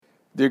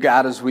Dear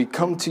God, as we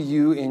come to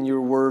you in your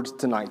words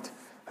tonight,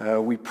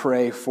 we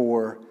pray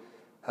for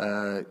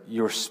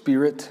your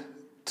Spirit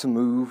to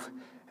move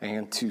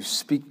and to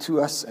speak to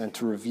us and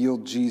to reveal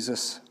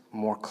Jesus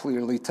more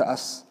clearly to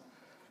us.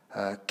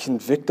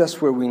 Convict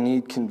us where we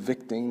need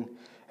convicting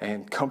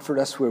and comfort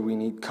us where we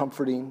need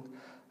comforting.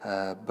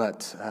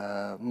 But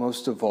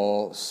most of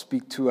all,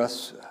 speak to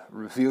us,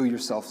 reveal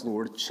yourself,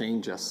 Lord,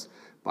 change us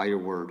by your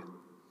word.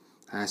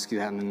 I ask you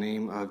that in the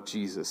name of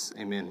Jesus.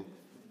 Amen.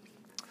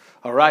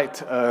 All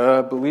right,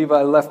 I believe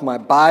I left my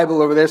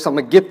Bible over there, so I'm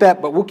going to get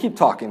that, but we'll keep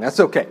talking. That's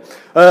okay.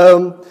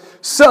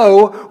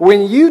 So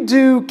when you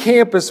do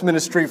campus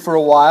ministry for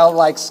a while,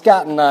 like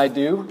Scott and I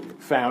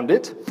found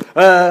it,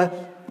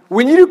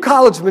 when you do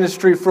college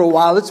ministry for a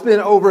while, it's been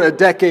over a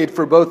decade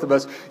for both of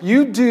us,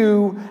 you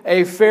do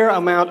a fair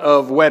amount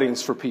of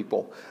weddings for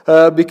people.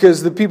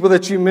 Because the people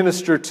that you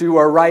minister to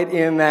are right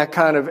in that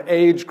kind of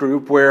age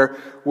group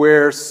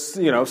where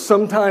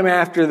sometime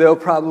after they'll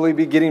probably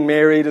be getting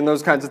married and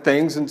those kinds of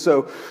things. And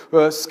so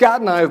Scott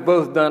and I have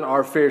both done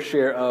our fair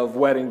share of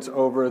weddings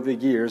over the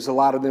years, a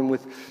lot of them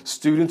with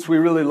students we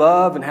really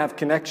love and have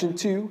connection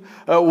to.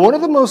 One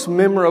of the most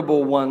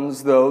memorable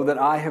ones, though, that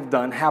I have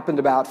done happened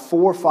about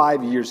 4 or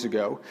 5 years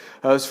ago.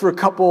 It was for a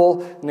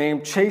couple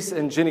named Chase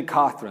and Jenny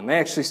Cothran. They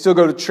actually still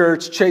go to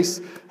church.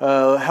 Chase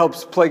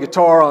helps play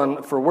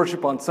guitar for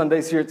worship on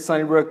Sundays here at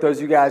Sunnybrook, those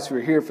of you guys who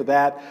are here for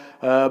that.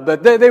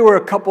 But they were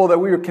a couple that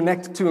we were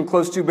connected to and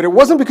close to, but it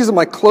wasn't because of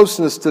my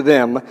closeness to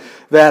them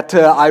that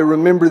I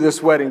remember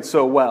this wedding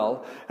so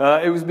well.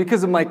 It was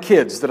because of my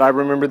kids that I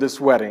remember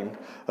this wedding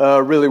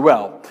really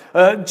well.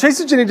 Chase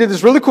and Jenny did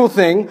this really cool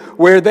thing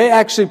where they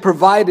actually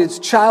provided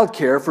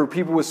childcare for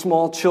people with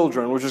small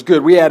children, which was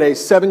good. We had a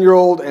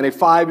 7-year-old and a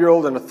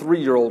 5-year-old and a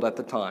 3-year-old at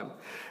the time.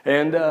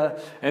 And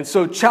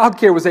so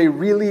childcare was a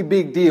really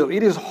big deal.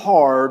 It is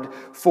hard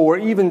for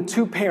even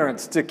two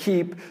parents to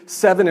keep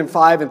 7 and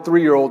 5 and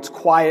 3-year-olds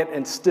quiet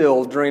and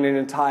still during an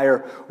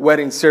entire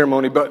wedding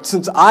ceremony. But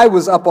since I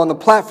was up on the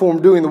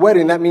platform doing the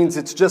wedding, that means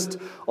it's just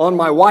on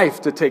my wife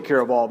to take care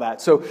of all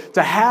that. So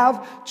to have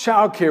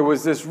childcare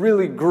was this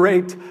really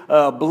great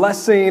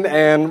blessing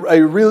and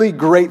a really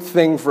great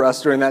thing for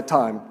us during that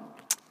time.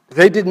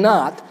 They did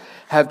not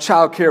have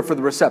childcare for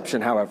the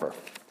reception, however.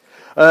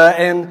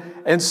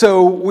 And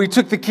so we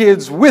took the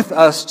kids with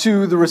us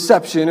to the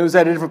reception. It was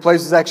at a different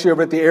place. It was actually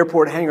over at the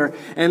airport hangar.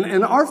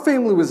 And our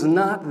family was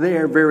not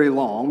there very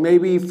long,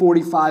 maybe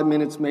 45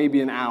 minutes, maybe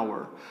an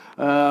hour.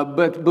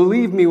 But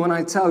believe me when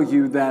I tell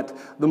you that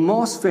the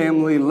Moss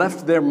family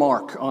left their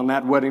mark on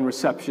that wedding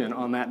reception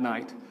on that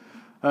night.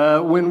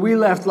 When we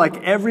left,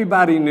 like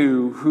everybody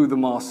knew who the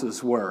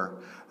Mosses were.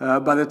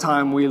 By the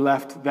time we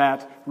left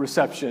that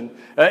reception.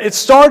 It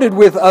started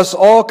with us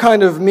all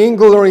kind of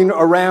mingling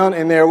around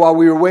in there while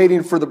we were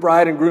waiting for the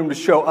bride and groom to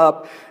show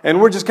up. And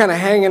we're just kind of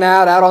hanging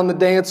out on the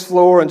dance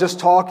floor and just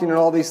talking and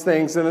all these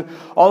things. And then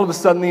all of a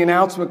sudden the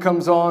announcement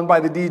comes on by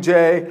the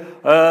DJ.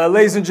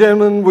 Ladies and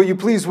gentlemen, will you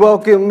please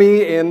welcome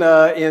me in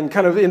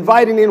kind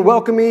of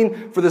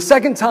welcoming for the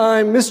second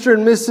time, Mr.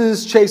 and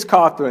Mrs. Chase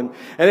Cothran.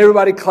 And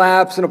everybody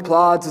claps and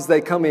applauds as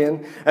they come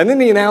in. And then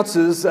he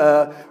announces,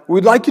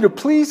 we'd like you to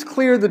please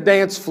clear the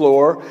dance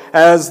floor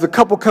as the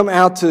couple come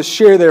out to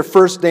share their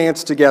first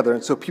dance together.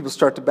 And so people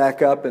start to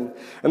back up. And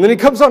then he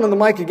comes on the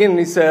mic again and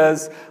he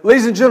says,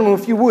 ladies and gentlemen,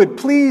 if you would,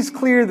 please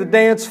clear the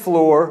dance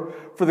floor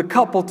for the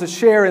couple to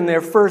share in their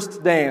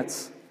first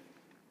dance.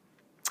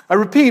 I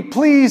repeat,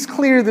 please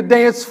clear the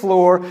dance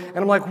floor. And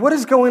I'm like, what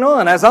is going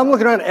on? As I'm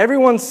looking around,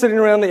 everyone's sitting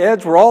around the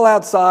edge. We're all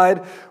outside.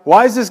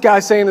 Why is this guy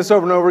saying this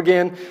over and over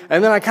again?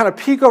 And then I kind of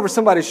peek over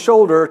somebody's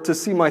shoulder to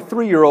see my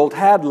 3-year-old,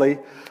 Hadley,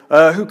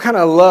 who kind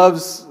of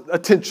loves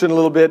attention a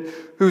little bit,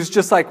 who's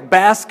just like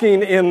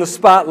basking in the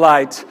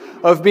spotlight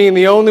of being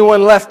the only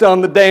one left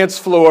on the dance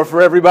floor for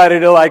everybody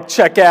to like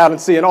check out and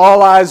see, and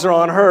all eyes are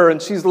on her,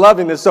 and she's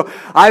loving this. So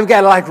I've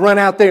got to like run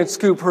out there and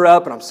scoop her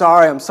up, and I'm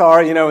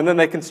sorry, and then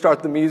they can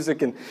start the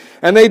music,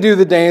 and they do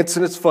the dance,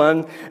 and it's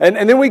fun.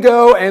 And then we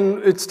go,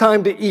 and it's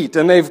time to eat,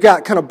 and they've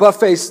got kind of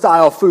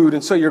buffet-style food,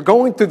 and so you're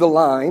going through the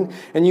line,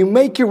 and you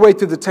make your way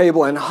through the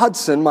table, and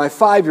Hudson, my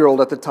 5-year-old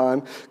at the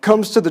time,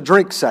 comes to the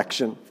drink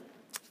section.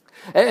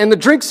 And the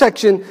drink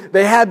section,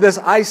 they had this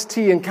iced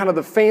tea in kind of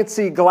the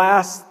fancy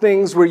glass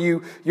things where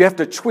you have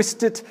to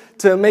twist it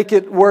to make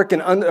it work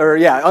and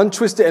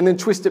untwist it and then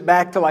twist it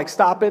back to like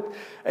stop it.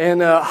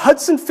 And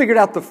Hudson figured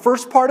out the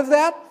first part of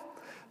that,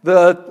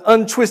 the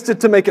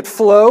untwisted to make it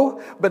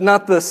flow, but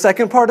not the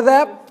second part of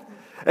that.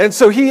 And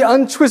so he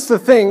untwists the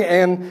thing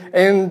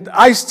and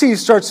iced tea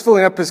starts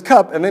filling up his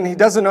cup, and then he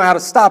doesn't know how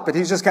to stop it.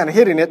 He's just kind of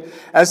hitting it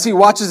as he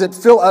watches it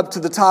fill up to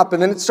the top,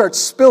 and then it starts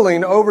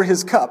spilling over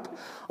his cup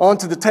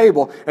onto the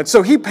table. And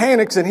so he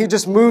panics and he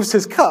just moves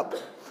his cup.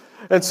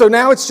 And so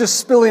now it's just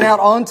spilling out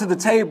onto the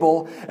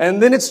table,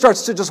 and then it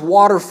starts to just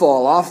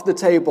waterfall off the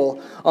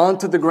table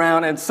onto the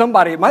ground, and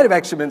somebody, it might have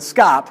actually been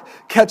Scott,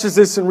 catches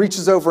this and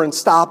reaches over and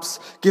stops,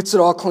 gets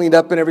it all cleaned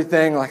up and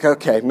everything, like,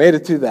 okay, made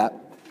it through that.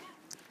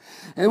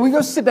 And we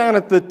go sit down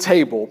at the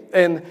table,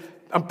 and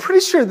I'm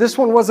pretty sure this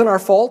one wasn't our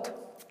fault,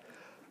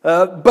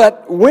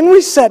 But when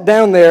we sat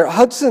down there,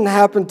 Hudson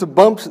happened to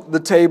bump the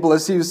table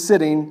as he was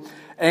sitting,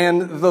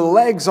 and the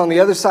legs on the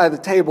other side of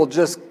the table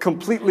just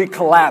completely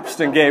collapsed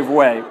and gave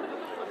way.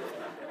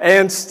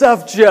 And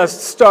stuff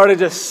just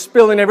started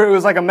spilling everywhere. It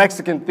was like a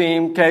Mexican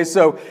theme, okay?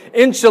 So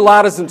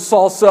enchiladas and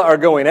salsa are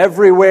going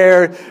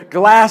everywhere.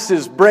 Glass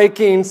is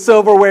breaking.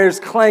 Silverware is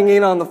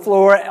clanging on the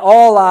floor.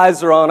 All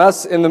eyes are on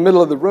us in the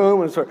middle of the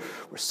room. And so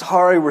we're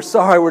sorry.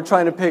 We're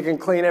trying to pick and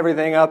clean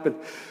everything up. And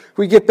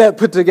we get that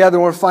put together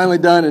and we're finally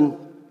done.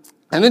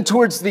 And then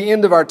towards the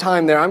end of our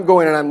time there, I'm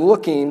going and I'm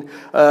looking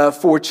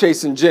for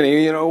Chase and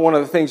Jenny. You know, one of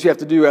the things you have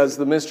to do as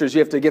the minister is you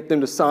have to get them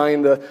to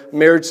sign the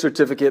marriage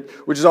certificate,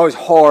 which is always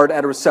hard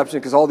at a reception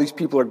because all these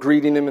people are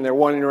greeting them and they're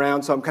wandering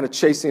around, so I'm kind of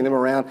chasing them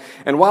around.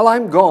 And while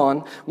I'm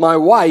gone, my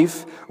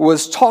wife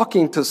was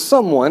talking to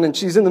someone, and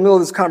she's in the middle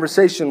of this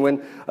conversation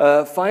when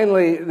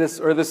finally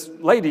this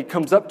lady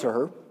comes up to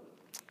her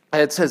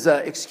and says,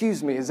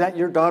 "Excuse me, is that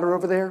your daughter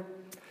over there?"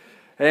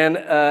 And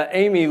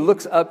Amy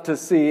looks up to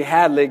see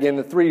Hadley, again,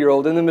 the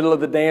 3-year-old, in the middle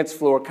of the dance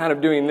floor, kind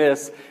of doing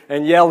this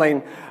and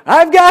yelling,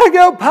 "I've got to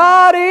go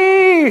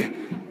potty!"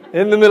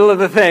 in the middle of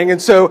the thing.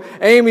 And so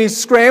Amy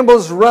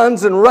scrambles,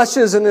 runs and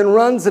rushes, and then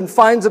runs and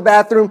finds a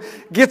bathroom,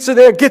 gets her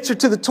there, gets her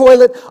to the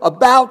toilet,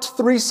 about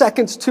 3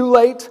 seconds too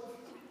late.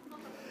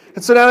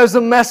 And so now there's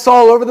a mess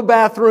all over the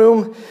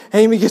bathroom.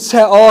 Amy gets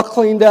that all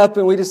cleaned up,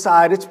 and we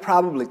decide it's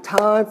probably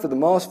time for the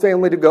Moss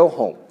family to go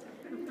home.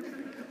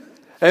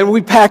 And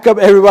we pack up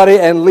everybody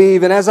and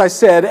leave. And as I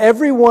said,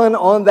 everyone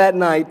on that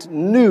night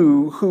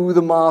knew who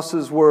the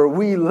Mosses were.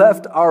 We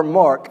left our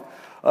mark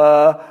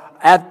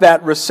at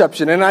that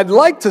reception. And I'd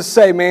like to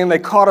say, man, they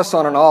caught us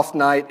on an off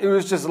night. It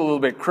was just a little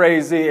bit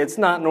crazy. It's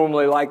not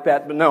normally like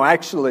that. But no,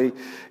 actually,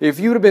 if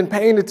you would have been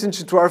paying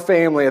attention to our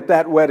family at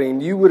that wedding,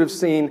 you would have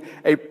seen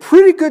a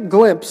pretty good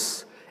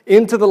glimpse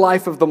into the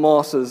life of the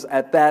Mosses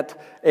at that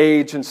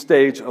age and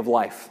stage of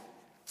life.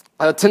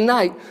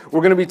 Tonight,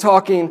 we're going to be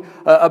talking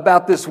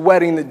about this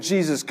wedding that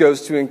Jesus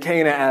goes to in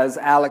Cana, as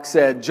Alex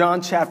said.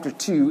 John chapter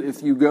 2,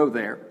 if you go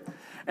there.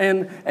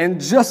 And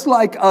just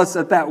like us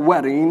at that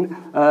wedding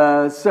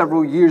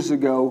several years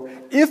ago,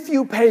 if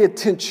you pay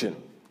attention,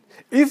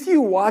 if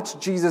you watch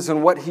Jesus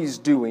and what he's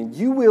doing,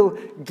 you will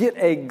get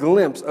a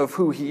glimpse of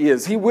who he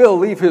is. He will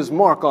leave his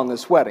mark on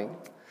this wedding.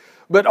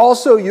 But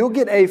also, you'll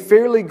get a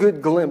fairly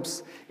good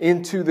glimpse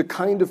into the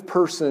kind of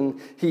person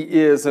he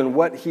is and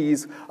what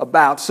he's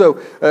about. So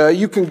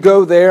you can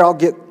go there. I'll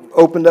get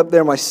opened up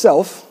there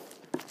myself.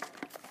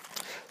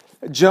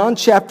 John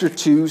chapter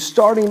 2,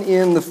 starting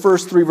in the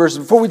first 3 verses.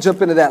 Before we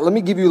jump into that, let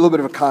me give you a little bit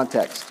of a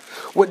context.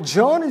 What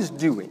John is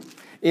doing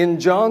in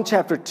John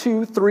chapter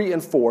 2, 3,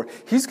 and 4,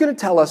 he's going to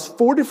tell us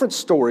 4 different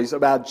stories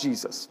about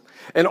Jesus.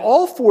 And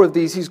all 4 of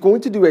these, he's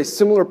going to do a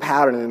similar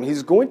pattern in them.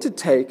 He's going to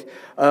take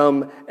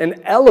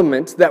an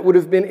element that would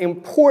have been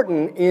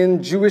important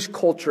in Jewish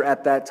culture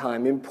at that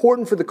time,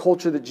 important for the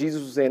culture that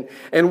Jesus was in.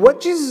 And what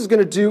Jesus is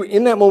going to do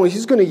in that moment,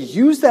 he's going to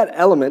use that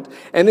element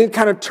and then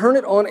kind of turn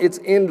it on its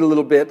end a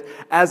little bit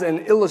as an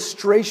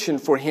illustration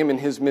for him in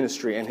his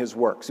ministry and his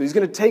work. So he's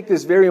going to take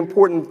this very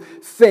important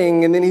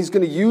thing and then he's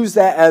going to use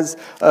that as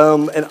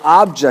an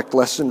object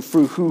lesson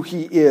for who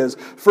he is.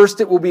 First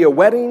it will be a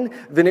wedding,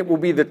 then it will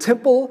be the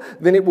temple,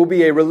 then it will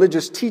be a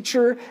religious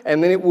teacher,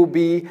 and then it will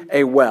be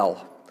a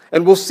well.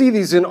 And we'll see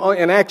these in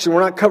action.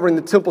 We're not covering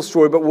the temple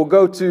story, but we'll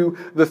go to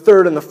the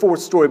 3rd and the 4th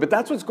story. But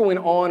that's what's going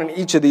on in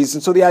each of these.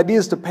 And so the idea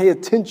is to pay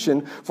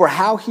attention for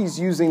how he's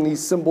using these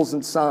symbols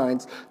and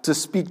signs to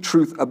speak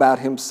truth about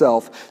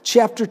himself.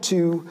 Chapter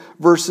 2,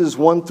 verses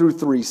 1 through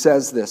 3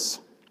 says this.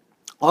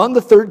 On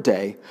the 3rd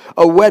day,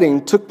 a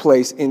wedding took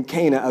place in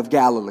Cana of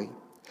Galilee.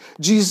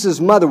 Jesus'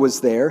 mother was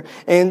there,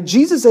 and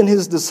Jesus and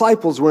his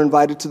disciples were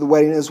invited to the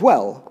wedding as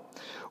well.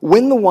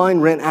 When the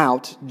wine ran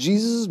out,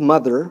 Jesus'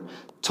 mother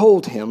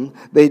told him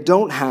they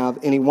don't have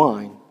any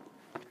wine.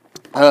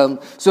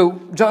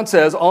 So John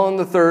says on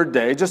the 3rd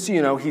day, just so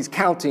you know, he's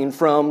counting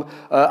from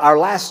our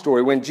last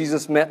story when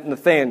Jesus met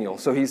Nathanael.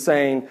 So he's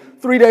saying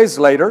 3 days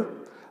later.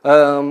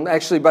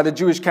 Actually, by the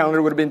Jewish calendar,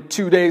 it would have been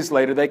 2 days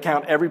later. They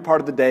count every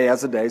part of the day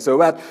as a day. So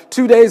about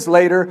 2 days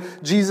later,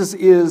 Jesus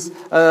is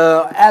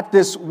at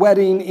this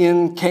wedding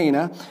in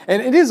Cana.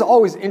 And it is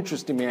always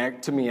interesting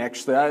to me,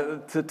 actually,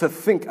 to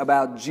think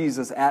about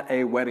Jesus at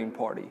a wedding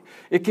party.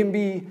 It can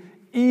be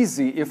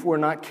easy, if we're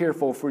not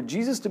careful, for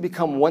Jesus to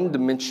become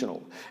one-dimensional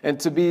and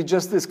to be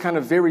just this kind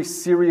of very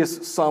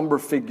serious, somber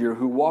figure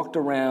who walked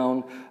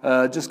around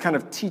just kind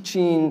of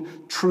teaching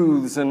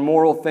truths and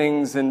moral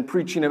things and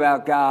preaching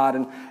about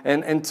God,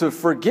 and to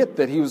forget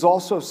that he was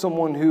also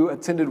someone who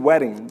attended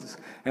weddings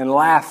and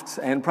laughed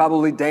and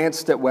probably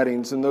danced at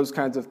weddings and those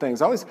kinds of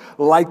things. I always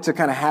like to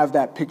kind of have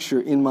that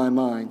picture in my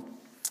mind.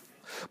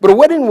 But a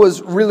wedding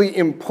was really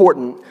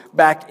important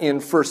back in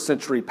first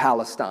century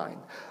Palestine.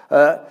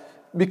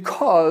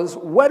 Because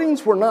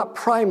weddings were not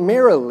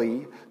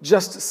primarily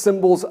just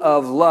symbols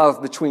of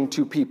love between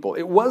two people.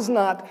 It was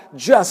not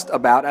just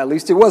about, at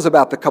least it was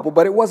about the couple,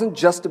 but it wasn't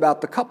just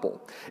about the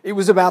couple. It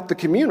was about the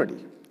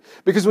community.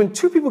 Because when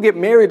two people get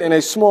married in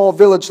a small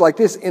village like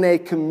this, in a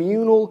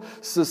communal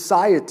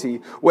society,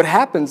 what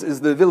happens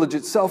is the village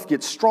itself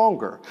gets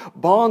stronger.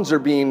 Bonds are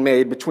being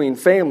made between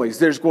families.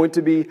 There's going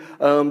to be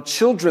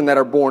children that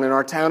are born, and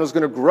our town is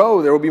going to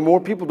grow. There will be more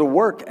people to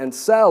work and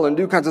sell and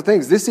do kinds of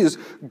things. This is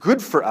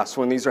good for us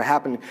when these are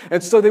happening.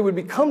 And so they would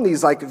become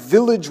these like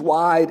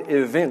village-wide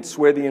events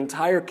where the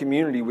entire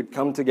community would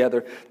come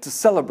together to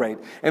celebrate.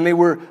 And they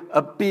were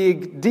a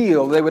big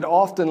deal. They would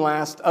often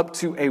last up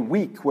to a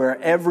week, where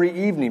every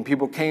evening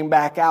people came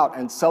back out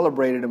and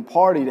celebrated and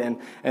partied,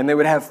 and they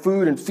would have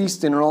food and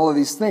feasting and all of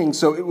these things.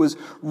 So it was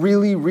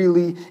really,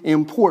 really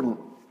important.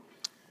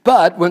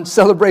 But when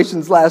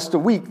celebrations last a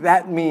week,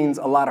 that means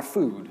a lot of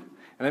food,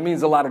 and that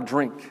means a lot of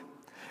drink.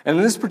 And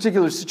in this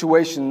particular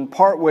situation,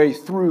 partway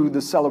through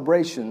the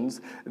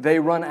celebrations, they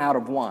run out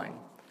of wine.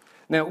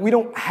 Now, we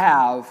don't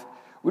have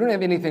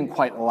anything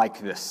quite like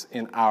this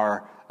in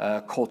our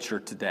culture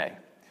today.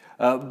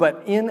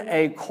 But in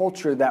a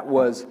culture that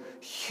was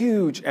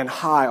huge and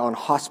high on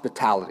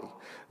hospitality,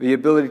 the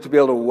ability to be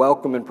able to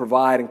welcome and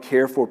provide and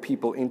care for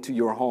people into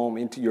your home,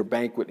 into your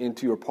banquet,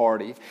 into your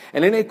party,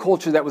 and in a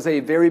culture that was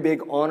a very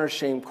big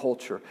honor-shame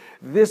culture,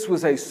 this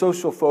was a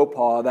social faux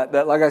pas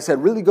that, like I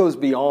said, really goes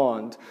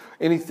beyond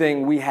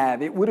anything we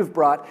have. It would have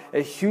brought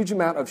a huge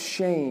amount of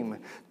shame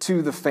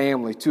to the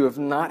family to have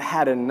not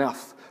had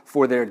enough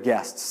for their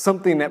guests,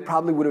 something that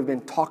probably would have been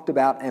talked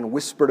about and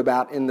whispered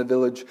about in the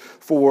village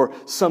for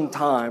some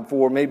time,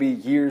 for maybe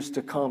years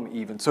to come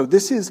even. So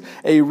this is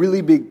a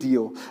really big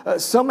deal.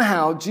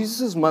 Somehow,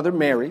 Jesus' mother,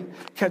 Mary,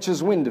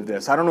 catches wind of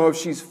this. I don't know if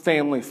she's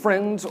family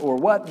friends or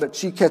what, but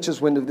she catches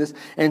wind of this,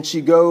 and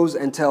she goes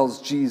and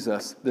tells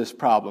Jesus this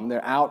problem.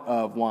 They're out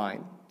of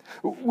wine.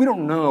 We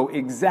don't know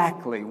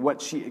exactly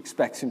what she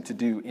expects him to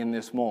do in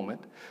this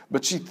moment,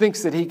 but she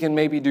thinks that he can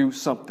maybe do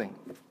something.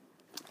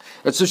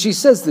 And so she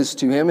says this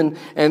to him,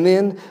 and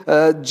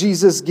then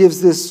Jesus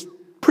gives this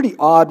pretty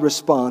odd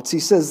response. He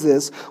says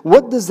this,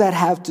 "What does that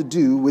have to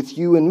do with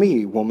you and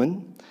me,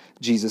 woman?"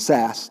 Jesus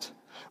asked.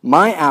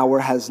 "My hour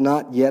has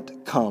not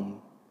yet come.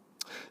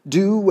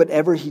 Do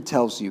whatever he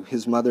tells you,"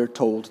 his mother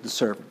told the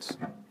servants.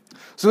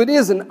 So it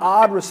is an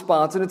odd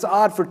response, and it's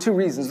odd for two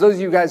reasons. Those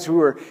of you guys who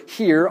were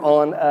here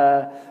on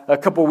a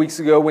couple weeks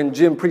ago when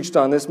Jim preached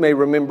on this may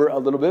remember a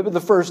little bit. But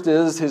the first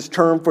is his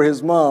term for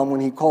his mom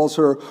when he calls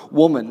her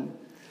woman.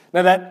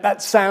 Now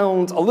that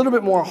sounds a little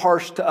bit more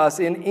harsh to us.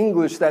 In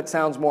English, that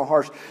sounds more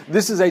harsh.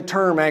 This is a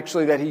term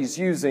actually that he's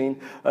using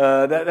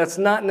that's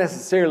not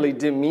necessarily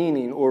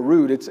demeaning or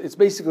rude. It's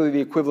basically the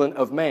equivalent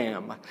of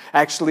ma'am.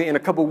 Actually, in a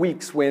couple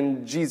weeks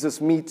when Jesus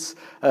meets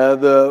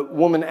the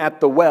woman at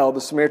the well,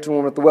 the Samaritan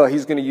woman at the well,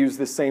 he's going to use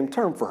this same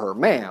term for her,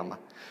 ma'am.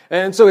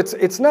 And so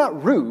it's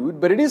not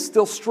rude, but it is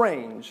still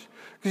strange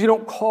because you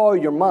don't call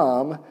your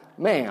mom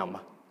ma'am.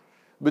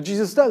 But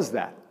Jesus does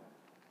that.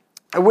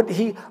 And what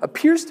he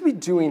appears to be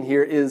doing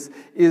here is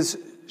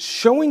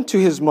showing to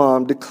his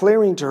mom,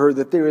 declaring to her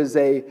that there is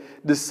a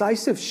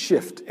decisive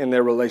shift in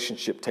their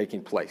relationship taking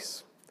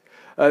place.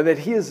 That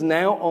he is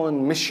now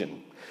on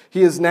mission.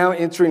 He is now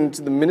entering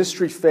into the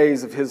ministry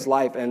phase of his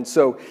life. And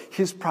so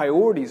his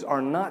priorities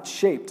are not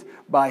shaped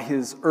by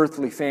his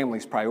earthly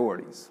family's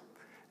priorities.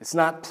 It's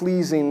not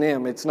pleasing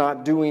them. It's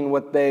not doing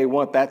what they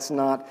want. That's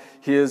not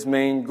his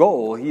main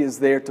goal. He is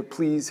there to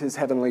please his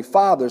heavenly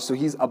Father. So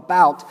he's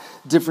about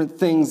different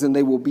things than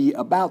they will be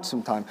about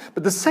sometime.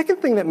 But the second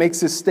thing that makes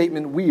this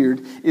statement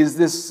weird is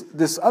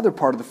this other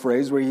part of the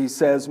phrase where he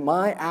says,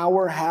 "My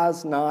hour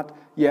has not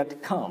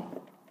yet come."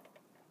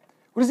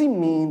 What does he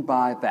mean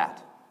by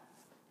that?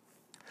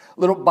 A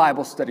little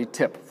Bible study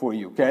tip for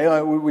you, okay?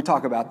 We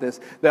talk about this,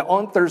 that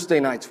on Thursday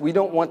nights, we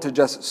don't want to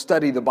just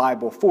study the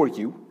Bible for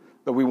you.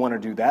 But we want to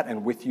do that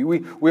and with you.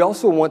 We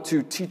also want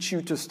to teach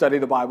you to study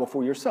the Bible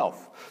for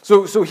yourself.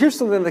 So here's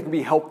something that can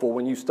be helpful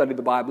when you study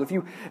the Bible. If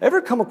you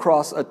ever come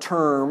across a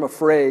term, a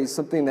phrase,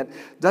 something that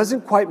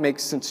doesn't quite make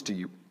sense to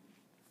you,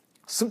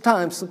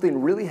 sometimes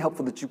something really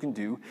helpful that you can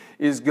do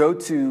is go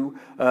to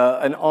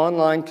an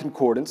online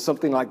concordance,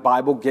 something like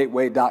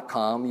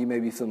BibleGateway.com. You may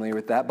be familiar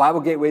with that,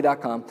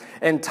 BibleGateway.com,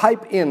 and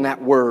type in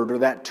that word or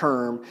that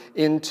term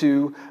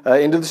into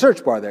the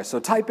search bar there. So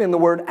type in the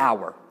word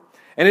hour.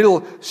 And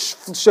it'll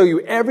show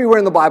you everywhere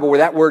in the Bible where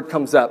that word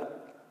comes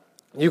up.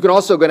 You can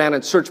also go down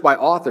and search by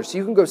author. So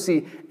you can go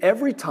see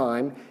every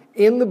time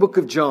in the book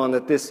of John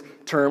that this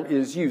term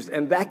is used.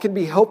 And that can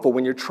be helpful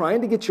when you're trying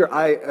to get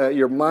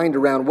your mind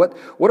around what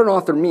an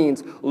author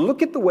means.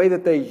 Look at the way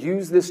that they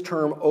use this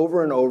term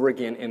over and over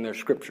again in their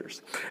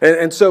scriptures.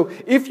 And so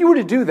if you were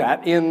to do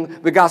that in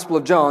the Gospel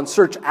of John,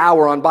 search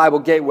hour on Bible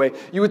Gateway,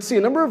 you would see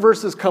a number of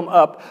verses come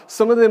up,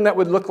 some of them that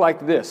would look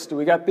like this. Do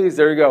we got these?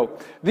 There you go.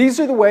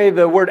 These are the way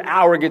the word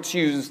hour gets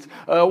used.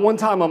 One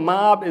time a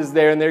mob is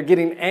there and they're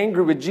getting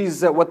angry with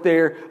Jesus at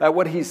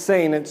what he's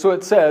saying. And so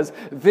it says,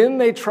 "Then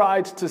they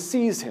tried to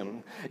seize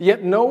him,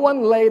 yet no one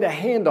laid a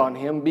hand on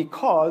him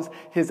because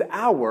his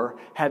hour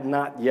had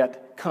not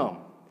yet come."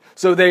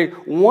 So they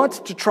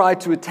want to try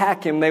to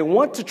attack him. They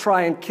want to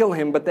try and kill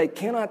him, but they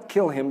cannot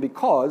kill him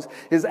because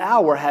his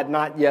hour had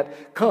not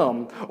yet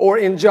come. Or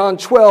in John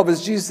 12,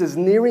 as Jesus is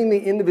nearing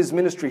the end of his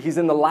ministry, he's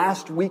in the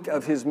last week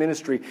of his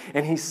ministry,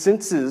 and he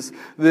senses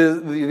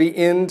the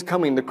end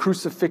coming, the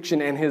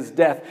crucifixion and his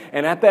death.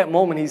 And at that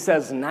moment, he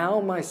says,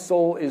 "Now my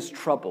soul is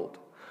troubled.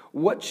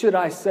 What should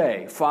I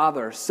say?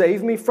 Father,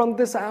 save me from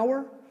this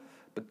hour?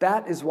 But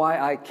that is why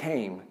I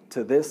came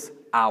to this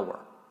hour."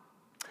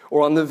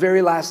 Or on the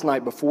very last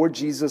night before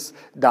Jesus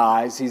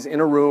dies, he's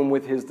in a room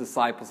with his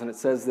disciples, and it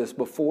says this: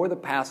 before the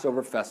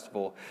Passover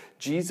festival,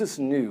 Jesus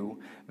knew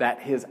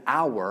that his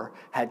hour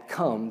had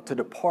come to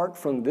depart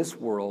from this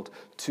world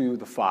to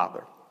the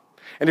Father.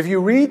 And if you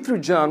read through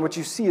John, what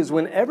you see is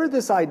whenever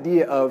this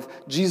idea of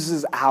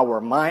Jesus' hour,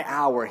 my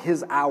hour,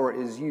 his hour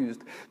is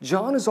used,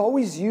 John is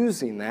always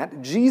using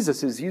that,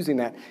 Jesus is using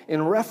that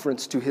in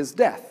reference to his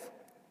death,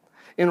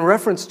 in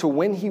reference to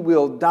when he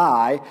will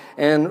die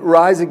and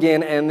rise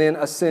again and then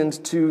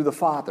ascend to the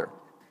Father.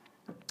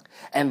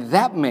 And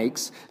that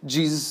makes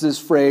Jesus'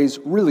 phrase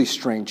really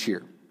strange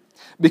here.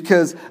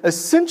 Because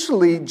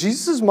essentially,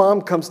 Jesus'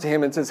 mom comes to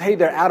him and says, "Hey,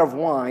 they're out of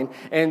wine."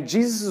 And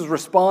Jesus'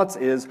 response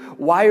is,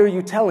 "Why are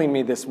you telling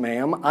me this,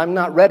 ma'am? I'm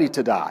not ready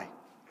to die."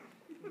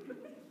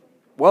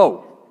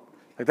 Whoa.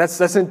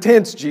 That's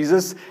intense,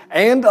 Jesus.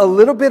 And a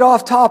little bit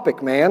off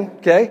topic, man.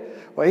 Okay?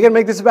 Well, you got to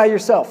make this about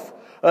yourself.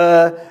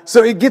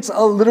 So it gets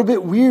a little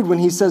bit weird when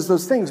he says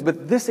those things,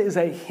 but this is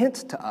a hint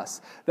to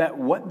us that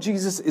what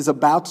Jesus is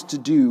about to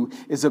do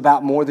is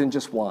about more than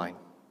just wine.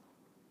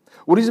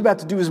 What he's about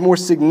to do is more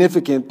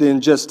significant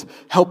than just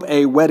help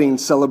a wedding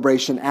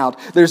celebration out.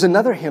 There's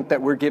another hint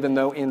that we're given,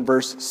 though, in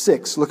verse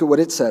 6. Look at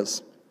what it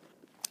says.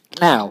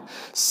 Now,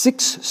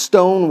 6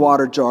 stone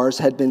water jars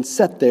had been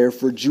set there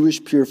for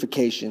Jewish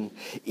purification.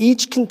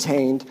 Each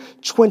contained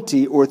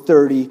 20 or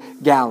 30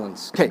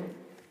 gallons. Okay,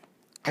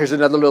 here's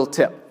another little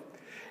tip.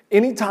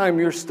 Anytime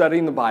you're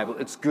studying the Bible,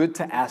 it's good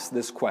to ask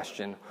this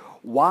question: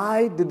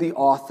 why did the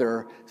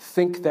author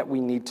think that we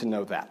need to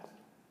know that?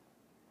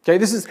 Okay,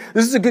 this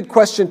is a good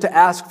question to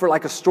ask for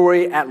like a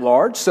story at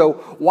large. So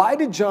why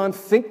did John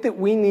think that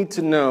we need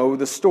to know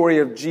the story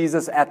of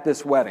Jesus at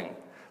this wedding?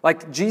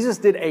 Like, Jesus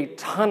did a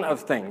ton of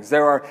things.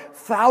 There are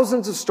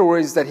thousands of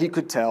stories that he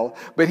could tell,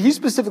 but he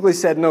specifically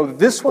said, no,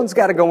 this one's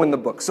got to go in the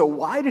book. So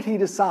why did he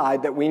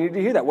decide that we need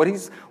to hear that? What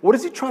is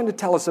he trying to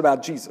tell us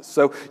about Jesus?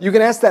 So you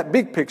can ask that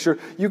big picture.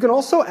 You can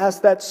also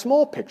ask that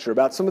small picture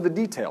about some of the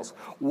details.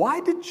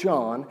 Why did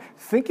John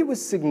think it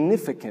was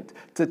significant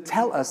to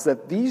tell us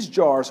that these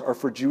jars are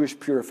for Jewish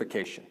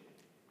purification?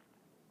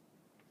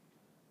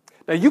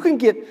 Now, you can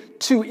get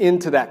too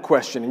into that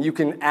question, and you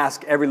can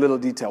ask every little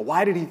detail.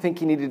 Why did he think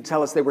he needed to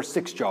tell us they were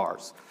 6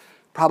 jars?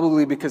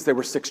 Probably because there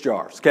were 6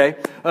 jars, okay?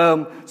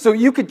 So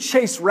you could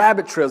chase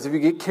rabbit trails if you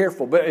get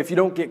careful, but if you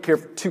don't get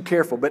too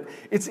careful. But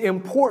it's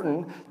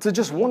important to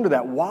just wonder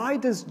that. Why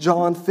does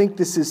John think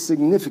this is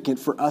significant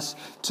for us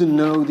to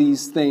know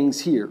these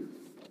things here?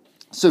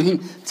 So he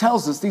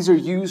tells us these are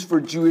used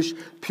for Jewish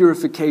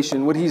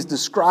purification. What he's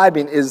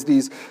describing is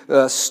these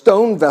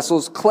stone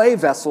vessels, clay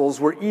vessels,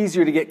 were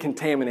easier to get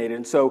contaminated.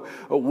 And so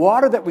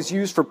water that was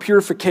used for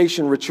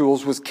purification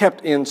rituals was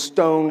kept in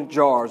stone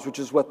jars, which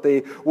is what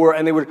they were.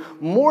 And they would,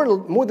 more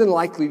than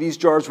likely, these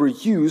jars were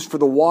used for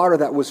the water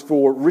that was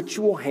for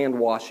ritual hand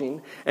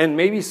washing and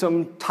maybe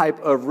some type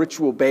of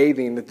ritual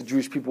bathing that the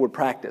Jewish people would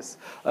practice.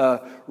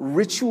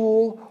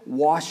 Ritual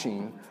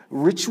washing,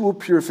 ritual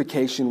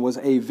purification was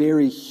a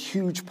very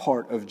huge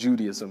part of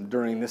Judaism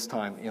during this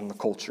time in the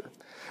culture.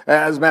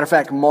 As a matter of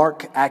fact,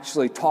 Mark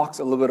actually talks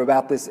a little bit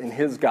about this in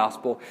his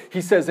gospel. He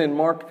says in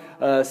Mark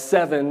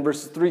 7,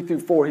 verses 3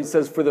 through 4, he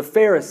says, "For the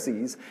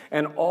Pharisees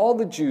and all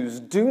the Jews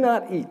do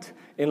not eat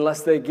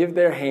unless they give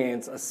their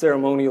hands a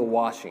ceremonial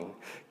washing,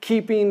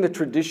 keeping the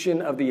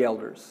tradition of the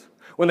elders.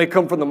 When they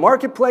come from the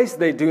marketplace,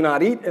 they do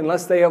not eat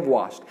unless they have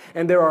washed.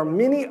 And there are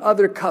many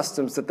other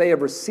customs that they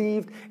have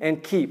received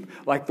and keep,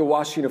 like the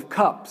washing of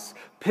cups,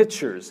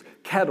 pitchers,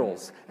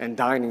 kettles, and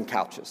dining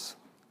couches."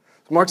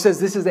 Mark says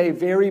this is a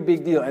very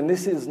big deal, and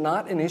this is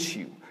not an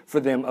issue for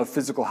them of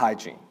physical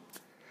hygiene.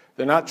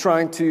 They're not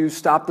trying to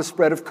stop the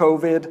spread of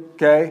COVID,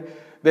 okay?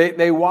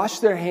 They wash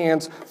their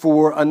hands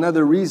for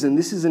another reason.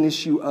 This is an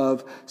issue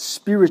of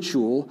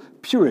spiritual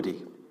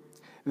purity.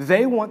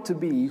 They want to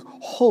be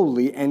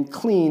holy and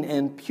clean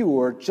and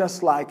pure,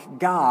 just like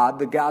God,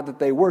 the God that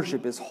they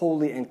worship, is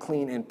holy and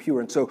clean and pure.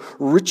 And so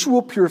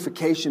ritual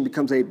purification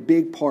becomes a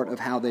big part of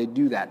how they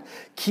do that.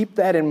 Keep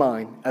that in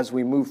mind as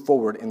we move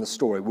forward in the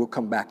story. We'll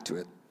come back to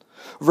it.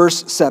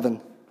 Verse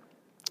 7.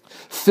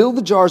 "Fill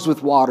the jars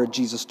with water,"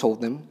 Jesus told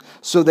them.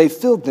 So they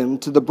filled them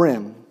to the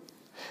brim.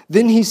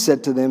 Then he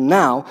said to them,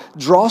 "Now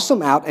draw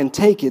some out and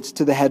take it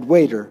to the head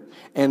waiter."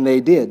 And they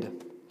did.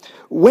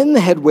 When the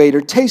head waiter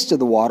tasted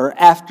the water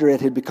after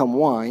it had become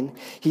wine,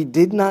 he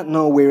did not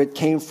know where it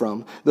came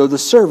from, though the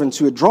servants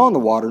who had drawn the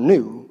water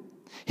knew.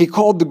 He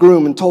called the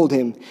groom and told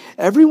him,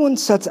 "Everyone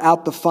sets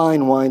out the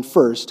fine wine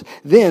first,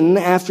 then,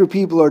 after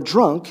people are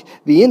drunk,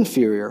 the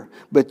inferior,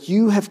 but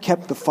you have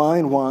kept the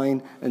fine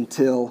wine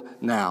until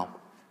now."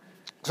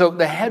 So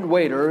the head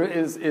waiter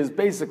is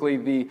basically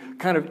the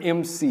kind of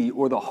MC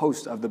or the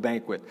host of the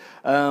banquet.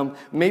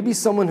 Maybe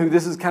someone who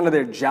this is kind of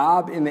their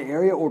job in the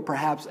area, or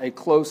perhaps a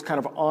close kind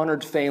of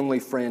honored family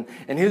friend.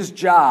 And his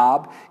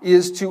job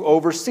is to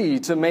oversee,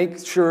 to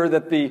make sure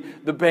that the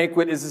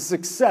banquet is a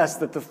success,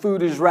 that the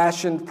food is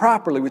rationed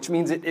properly, which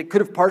means it could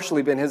have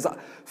partially been his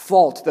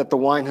fault that the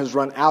wine has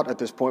run out at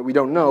this point. We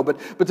don't know.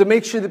 But to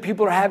make sure that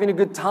people are having a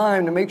good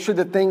time, to make sure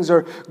that things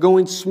are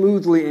going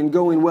smoothly and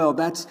going well,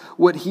 that's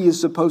what he is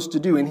supposed to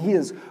do. And he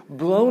is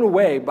blown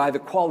away by the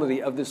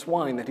quality of this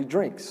wine that he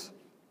drinks.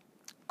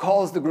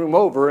 Calls the groom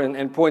over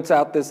and points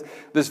out this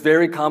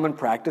very common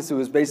practice. It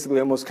was basically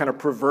almost kind of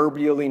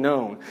proverbially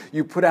known.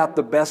 You put out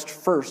the best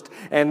first,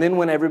 and then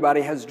when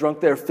everybody has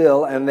drunk their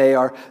fill and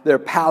their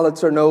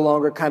palates are no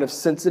longer kind of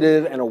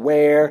sensitive and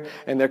aware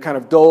and they're kind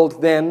of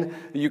dulled, then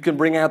you can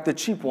bring out the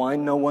cheap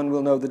wine. No one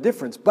will know the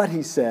difference. But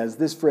he says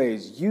this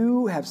phrase,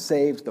 "You have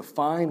saved the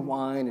fine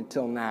wine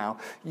until now.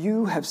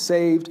 You have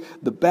saved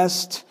the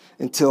best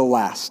until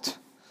last."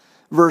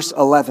 Verse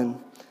 11,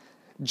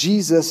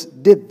 Jesus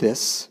did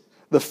this,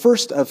 the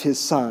first of his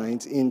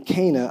signs, in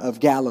Cana of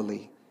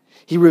Galilee.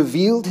 He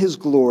revealed his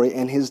glory,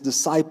 and his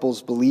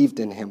disciples believed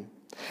in him.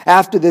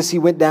 After this, he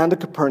went down to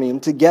Capernaum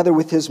together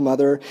with his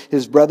mother,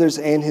 his brothers,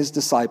 and his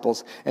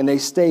disciples, and they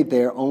stayed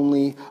there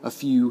only a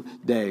few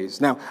days.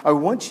 Now, I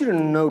want you to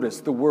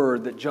notice the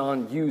word that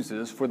John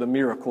uses for the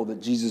miracle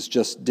that Jesus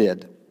just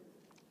did.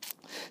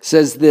 It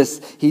says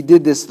this, he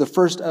did this, the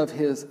first of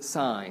his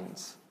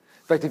signs.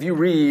 In fact, if you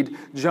read,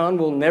 John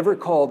will never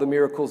call the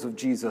miracles of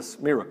Jesus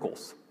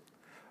miracles.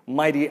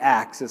 Mighty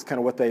acts is kind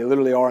of what they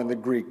literally are in the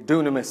Greek.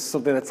 Dunamis,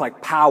 something that's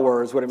like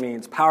power is what it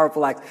means.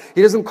 Powerful acts.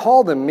 He doesn't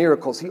call them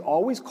miracles. He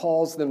always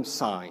calls them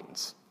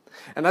signs.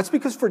 And that's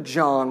because for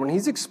John, when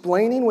he's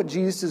explaining what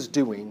Jesus is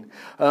doing,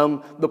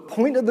 the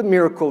point of the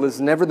miracle is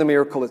never the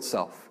miracle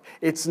itself.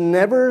 It's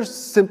never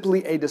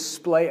simply a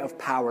display of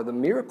power. The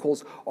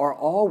miracles are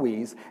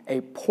always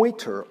a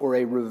pointer or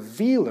a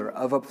revealer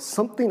of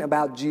something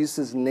about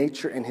Jesus'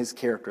 nature and his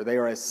character. They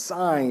are a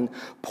sign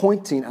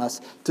pointing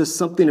us to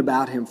something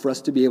about him for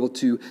us to be able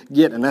to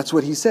get. And that's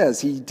what he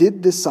says. He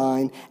did this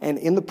sign, and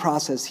in the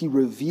process, he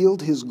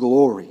revealed his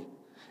glory,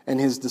 and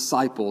his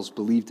disciples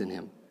believed in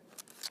him.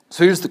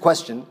 So here's the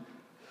question.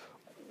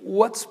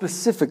 What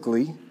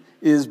specifically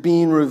is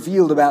being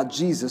revealed about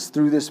Jesus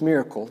through this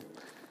miracle?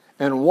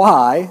 And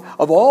why,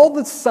 of all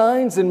the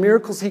signs and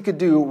miracles he could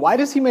do, why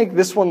does he make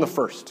this one the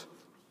first?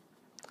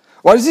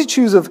 Why does he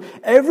choose of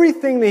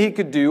everything that he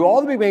could do, all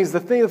the big things,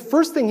 the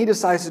first thing he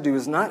decides to do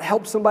is not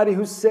help somebody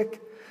who's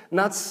sick,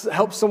 not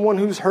help someone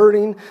who's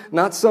hurting,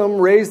 not some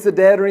raise the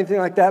dead or anything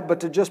like that, but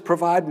to just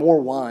provide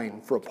more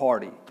wine for a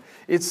party.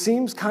 It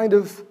seems kind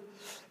of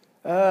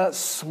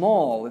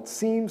small. It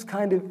seems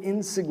kind of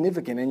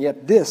insignificant. And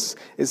yet this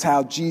is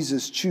how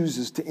Jesus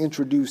chooses to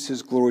introduce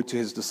his glory to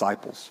his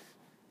disciples.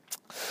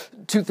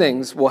 Two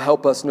things will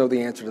help us know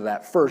the answer to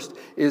that. First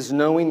is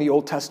knowing the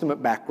Old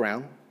Testament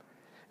background.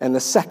 And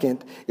the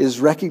second is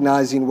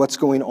recognizing what's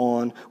going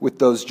on with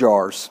those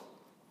jars.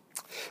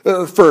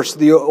 First,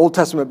 the Old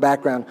Testament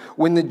background.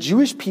 When the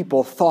Jewish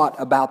people thought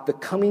about the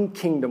coming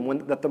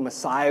kingdom that the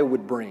Messiah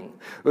would bring,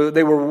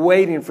 they were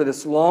waiting for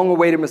this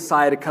long-awaited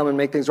Messiah to come and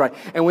make things right.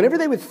 And whenever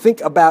they would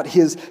think about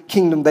his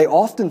kingdom, they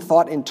often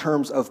thought in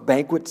terms of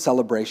banquet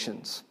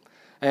celebrations.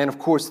 And of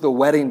course, the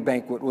wedding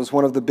banquet was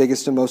one of the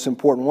biggest and most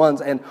important ones.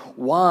 And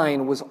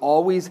wine was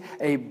always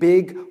a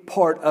big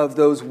part of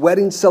those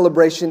wedding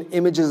celebration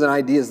images and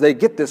ideas. They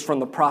get this from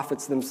the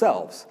prophets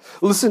themselves.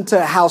 Listen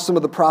to how some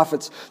of the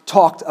prophets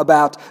talked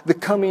about the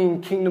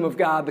coming kingdom of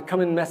God, the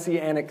coming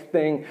messianic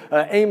thing.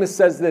 Amos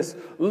says this,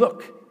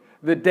 "Look,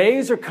 the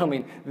days are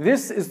coming.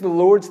 This is the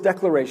Lord's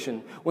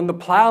declaration, when the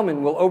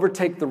plowman will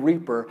overtake the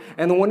reaper,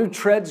 and the one who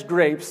treads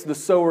grapes, the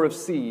sower of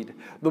seed.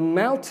 The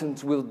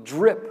mountains will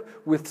drip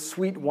with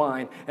sweet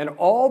wine, and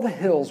all the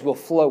hills will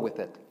flow with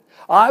it.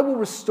 I will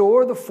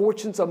restore the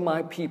fortunes of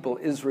my people,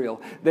 Israel.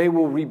 They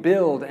will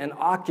rebuild and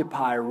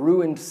occupy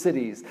ruined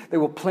cities. They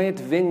will plant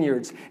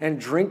vineyards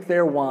and drink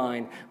their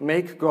wine,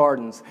 make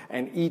gardens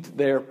and eat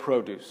their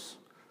produce."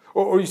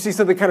 Or you see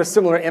something kind of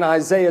similar in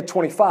Isaiah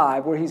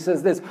 25, where he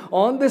says this,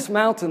 "On this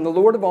mountain, the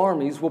Lord of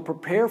armies will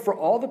prepare for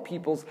all the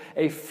peoples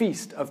a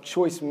feast of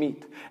choice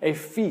meat, a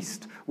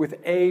feast with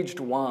aged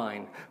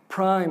wine,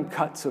 prime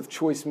cuts of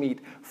choice meat,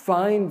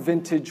 fine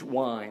vintage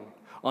wine.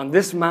 On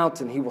this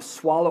mountain, he will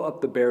swallow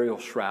up the burial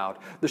shroud,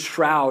 the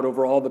shroud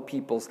over all the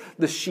peoples,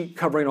 the sheet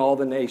covering all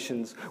the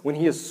nations. When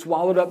he has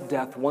swallowed up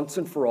death once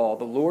and for all,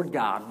 the Lord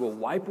God will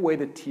wipe away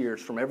the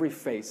tears from every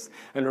face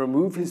and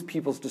remove his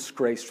people's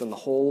disgrace from the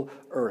whole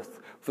earth,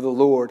 for the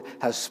Lord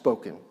has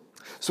spoken."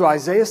 So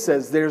Isaiah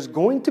says there's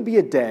going to be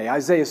a day,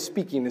 Isaiah is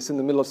speaking this in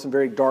the middle of some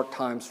very dark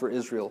times for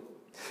Israel,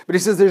 but he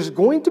says there's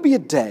going to be a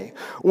day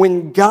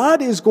when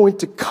God is going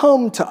to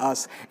come to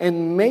us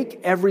and make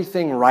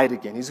everything right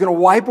again. He's going to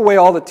wipe away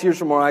all the tears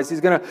from our eyes.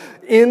 He's going to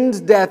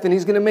end death, and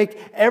he's going to make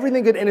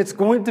everything good. And it's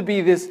going to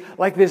be this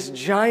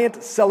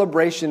giant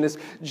celebration, this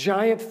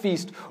giant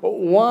feast.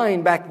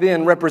 Wine back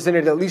then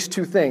represented at least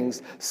two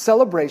things: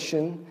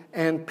 celebration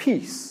and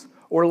peace.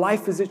 or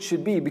life as it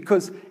should be,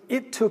 because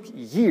it took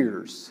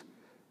years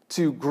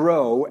to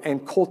grow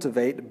and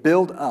cultivate,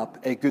 build up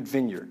a good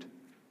vineyard.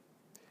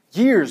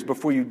 Years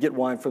before you get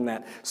wine from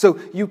that. So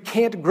you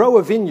can't grow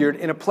a vineyard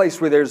in a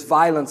place where there's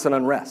violence and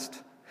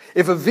unrest.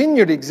 If a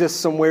vineyard exists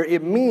somewhere,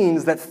 it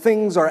means that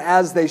things are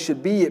as they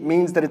should be. It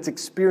means that it's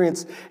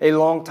experienced a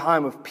long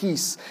time of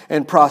peace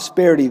and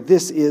prosperity.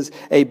 This is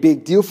a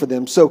big deal for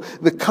them. So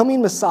the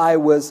coming Messiah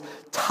was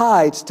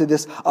tied to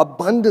this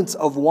abundance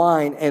of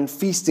wine and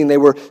feasting. They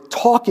were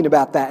talking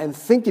about that and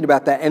thinking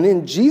about that. And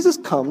then Jesus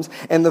comes,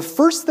 and the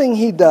first thing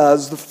he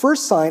does, the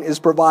first sign, is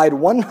provide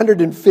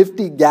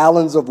 150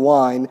 gallons of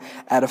wine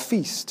at a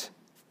feast.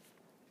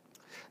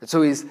 And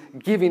so he's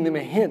giving them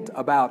a hint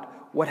about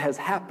what has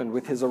happened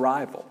with his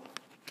arrival.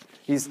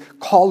 He's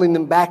calling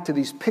them back to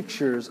these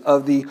pictures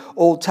of the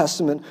Old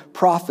Testament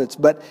prophets.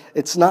 But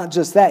it's not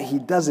just that. He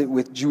does it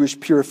with Jewish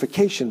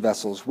purification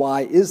vessels.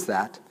 Why is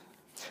that?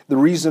 The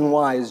reason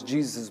why is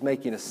Jesus is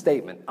making a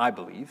statement, I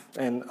believe,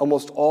 and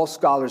almost all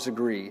scholars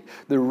agree.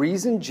 The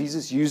reason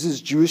Jesus uses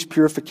Jewish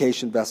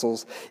purification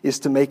vessels is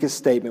to make a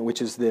statement,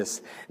 which is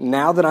this: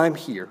 now that I'm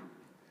here,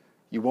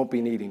 you won't be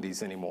needing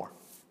these anymore.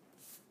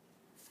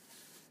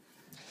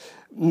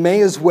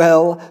 May as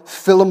well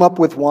fill them up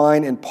with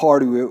wine and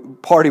party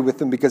with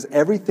them, because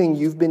everything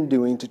you've been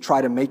doing to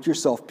try to make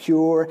yourself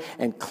pure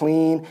and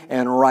clean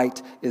and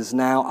right is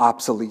now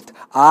obsolete.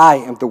 I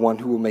am the one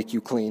who will make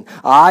you clean.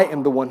 I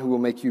am the one who will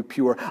make you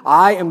pure.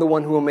 I am the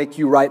one who will make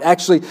you right.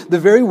 Actually, the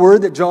very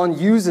word that John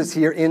uses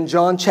here in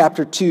John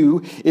chapter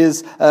 2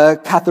 is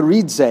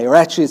katharidze, or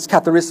actually it's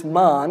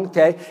katharisman,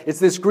 okay? It's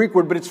this Greek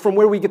word, but it's from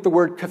where we get the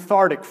word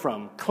cathartic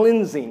from,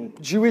 cleansing,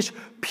 Jewish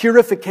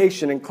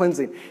purification and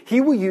cleansing. He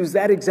will use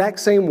that exact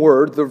same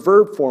word, the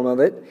verb form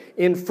of it,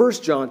 in 1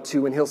 John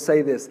 2, and he'll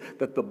say this,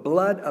 that the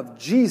blood of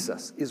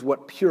Jesus is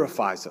what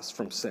purifies us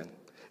from sin,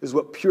 is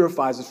what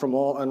purifies us from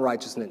all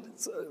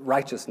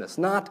unrighteousness,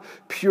 not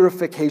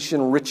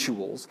purification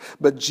rituals,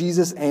 but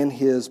Jesus and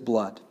his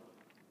blood.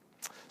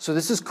 So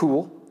this is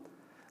cool.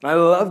 And I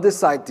love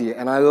this idea,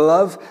 and I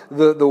love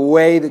the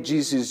way that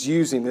Jesus is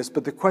using this,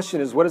 but the question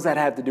is, what does that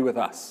have to do with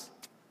us?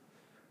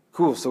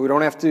 Cool, so we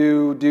don't have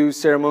to do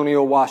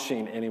ceremonial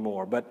washing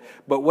anymore. But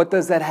what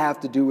does that have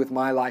to do with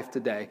my life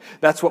today?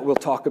 That's what we'll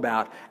talk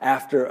about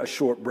after a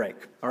short break.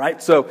 All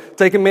right, so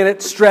take a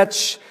minute,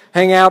 stretch,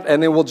 hang out,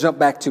 and then we'll jump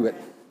back to it.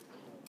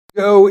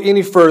 Go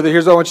any further,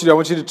 here's what I want you to do. I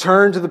want you to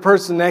turn to the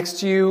person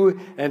next to you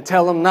and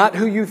tell them not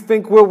who you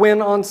think will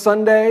win on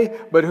Sunday,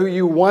 but who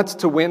you want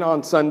to win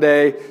on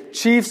Sunday.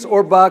 Chiefs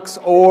or Bucks,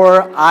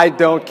 or I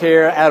don't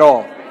care at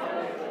all.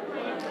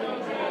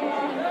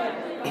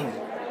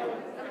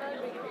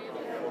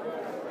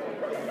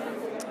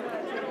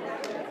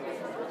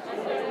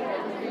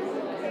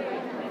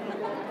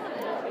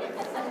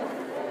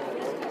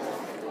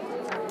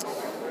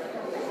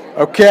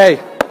 Okay.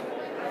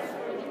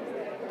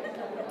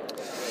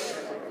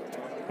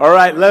 All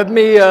right, let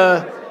me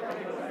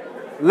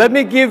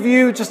give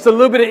you just a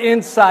little bit of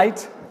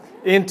insight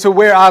into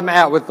where I'm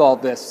at with all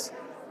this.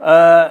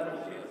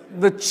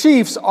 The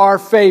Chiefs are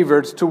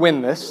favored to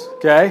win this,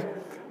 okay?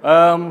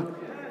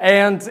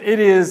 And it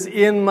is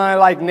in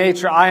my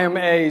nature. I am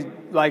a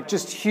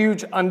just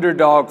huge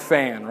underdog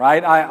fan,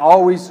 right? I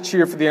always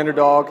cheer for the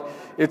underdog.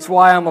 It's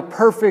why I'm a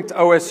perfect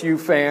OSU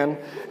fan,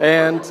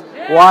 and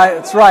why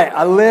it's right.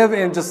 I live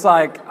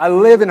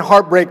in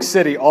Heartbreak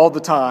City all the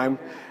time,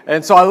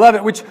 and so I love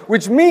it.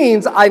 Which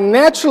means I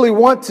naturally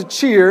want to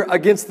cheer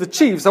against the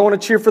Chiefs. I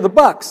want to cheer for the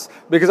Bucks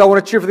because I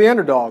want to cheer for the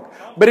underdog.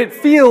 But it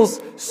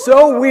feels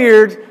so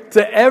weird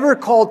to ever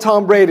call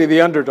Tom Brady the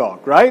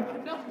underdog, right?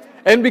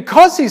 And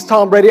because he's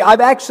Tom Brady,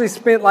 I've actually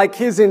spent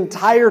his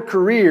entire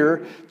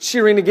career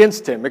cheering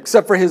against him,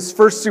 except for his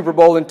first Super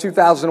Bowl in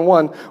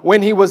 2001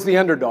 when he was the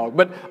underdog.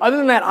 But other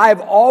than that,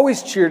 I've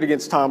always cheered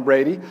against Tom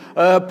Brady,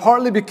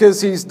 partly because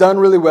he's done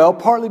really well,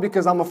 partly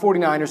because I'm a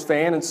 49ers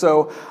fan, and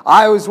so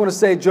I always want to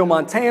say Joe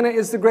Montana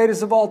is the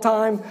greatest of all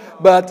time,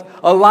 but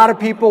a lot of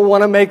people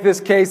want to make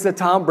this case that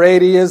Tom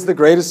Brady is the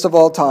greatest of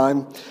all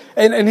time.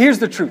 And here's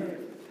the truth.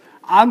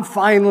 I'm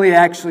finally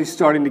actually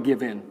starting to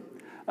give in.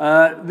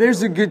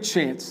 There's a good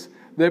chance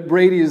that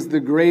Brady is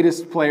the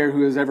greatest player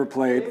who has ever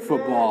played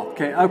football.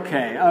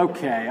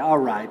 Okay, all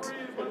right.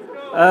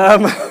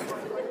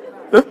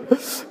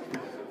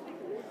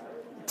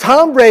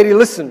 Tom Brady,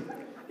 listen,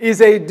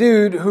 is a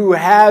dude who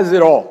has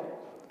it all.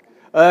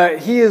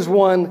 He has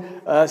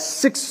won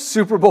 6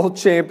 Super Bowl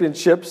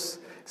championships.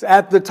 He's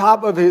at the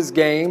top of his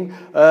game.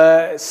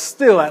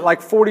 Still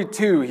at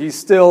 42, he's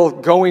still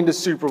going to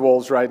Super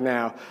Bowls right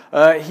now.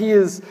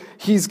 He's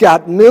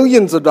got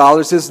millions of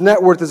dollars. His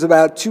net worth is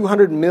about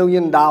 $200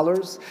 million.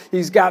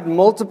 He's got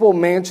multiple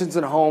mansions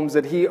and homes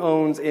that he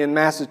owns in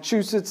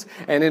Massachusetts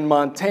and in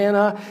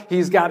Montana.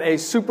 He's got a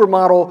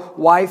supermodel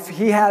wife.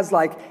 He has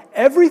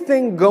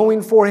everything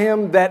going for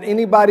him that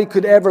anybody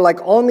could ever,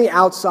 on the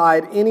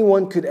outside,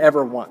 anyone could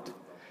ever want.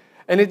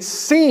 And it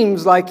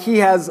seems like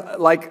he is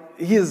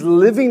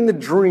living the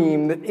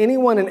dream that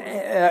anyone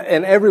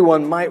and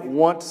everyone might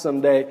want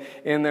someday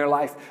in their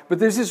life. But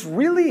there's this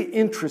really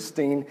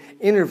interesting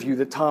interview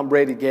that Tom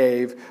Brady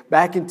gave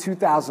back in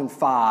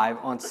 2005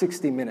 on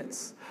 60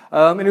 Minutes.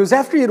 And it was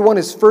after he had won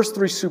his first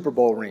 3 Super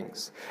Bowl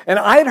rings. And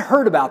I had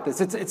heard about this.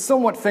 It's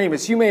somewhat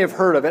famous. You may have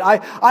heard of it. I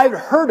had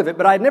heard of it,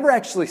 but I had never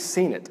actually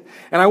seen it.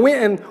 And I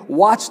went and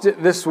watched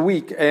it this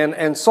week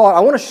and saw it. I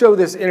want to show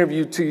this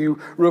interview to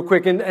you real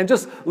quick and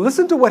just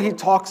listen to what he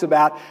talks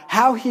about,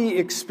 how he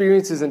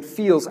experiences and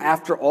feels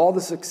after all the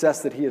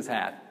success that he has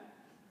had.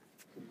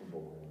 Super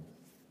Bowl rings.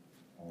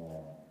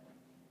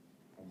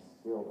 And I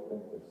still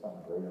think there's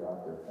something greater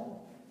out there for me.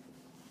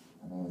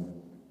 I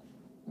mean,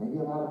 maybe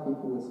a lot of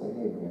people would say,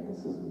 hey man,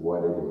 this is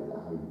what it is.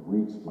 I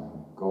reached my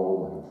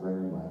goal, my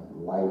dream, my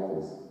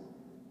life is...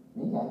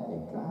 Me, I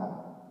think, God,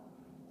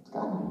 it's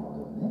got to be more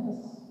than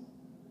this.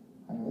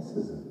 I mean, this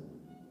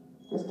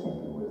can't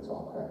be what it's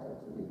all cracked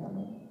up to be. I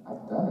mean,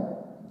 I've done it.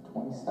 I'm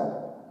 27.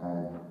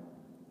 And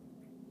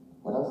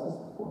what else is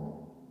there for me?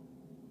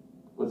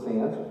 What's the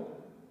answer?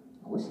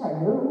 I wish I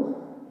knew.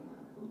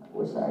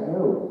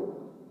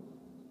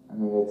 I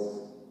mean,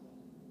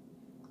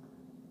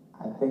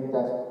 I think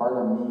that's part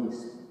of me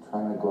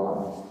trying to go out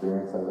and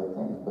experience other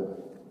things,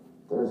 but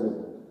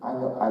I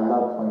love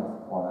playing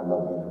football and I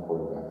love being a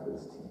quarterback for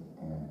this team.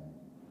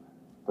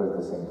 But at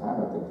the same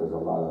time, I think there's a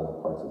lot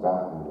of parts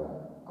about me that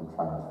I'm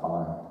trying to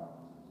find.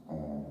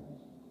 And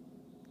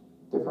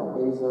different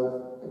ways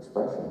of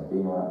expression,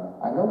 being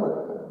around. I know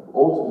what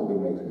ultimately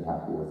makes me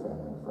happy with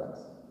family and friends.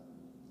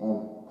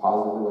 And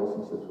positive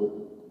relationships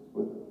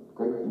with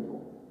great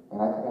people.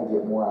 And I think I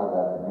get more out of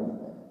that than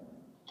anything.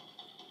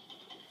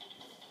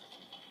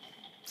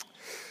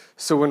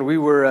 So when we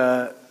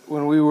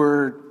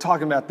were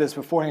talking about this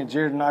beforehand,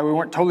 Jared and I, we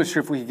weren't totally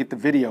sure if we could get the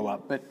video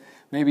up, but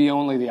maybe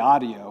only the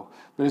audio.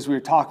 But as we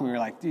were talking, we were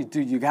like, dude,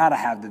 you got to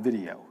have the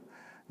video.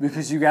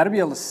 Because you got to be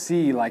able to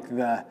see like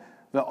the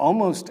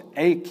almost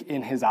ache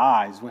in his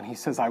eyes when he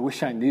says, I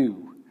wish I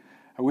knew.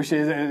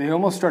 He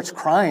almost starts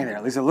crying there,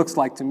 at least it looks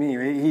like to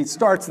me. He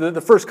starts, the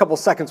first couple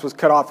seconds was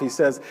cut off. He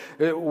says,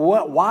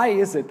 why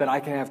is it that I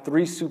can have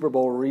 3 Super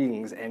Bowl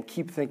rings and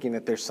keep thinking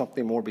that there's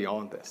something more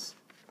beyond this?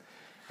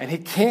 And he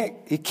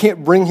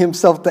can't bring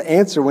himself to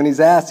answer when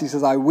he's asked. He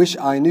says, I wish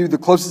I knew. The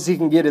closest he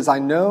can get is, I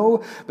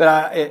know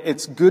that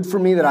it's good for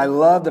me, that I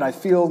love, that I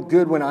feel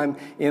good when I'm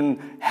in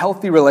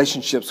healthy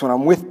relationships, when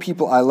I'm with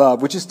people I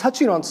love, which is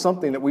touching on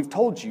something that we've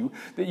told you,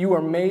 that you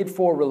are made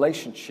for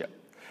relationship.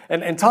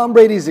 And Tom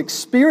Brady's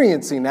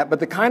experiencing that, but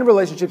the kind of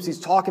relationships he's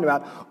talking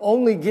about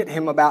only get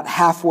him about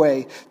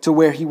halfway to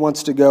where he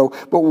wants to go.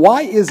 But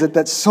why is it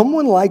that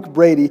someone like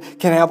Brady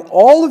can have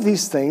all of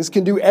these things,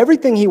 can do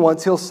everything he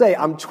wants? He'll say,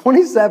 I'm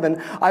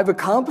 27, I've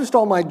accomplished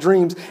all my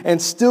dreams,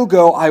 and still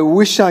go, I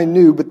wish I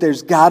knew, but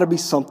there's got to be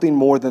something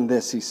more than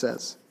this, he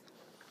says.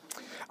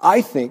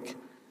 I think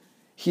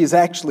he is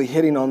actually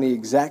hitting on the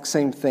exact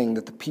same thing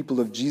that the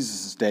people of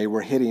Jesus' day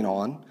were hitting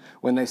on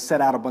when they set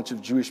out a bunch of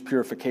Jewish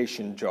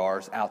purification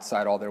jars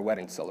outside all their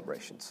wedding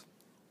celebrations.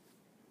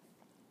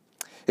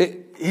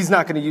 He's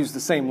not going to use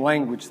the same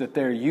language that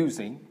they're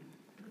using.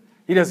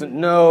 He doesn't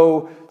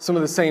know some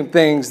of the same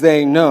things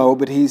they know,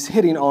 but he's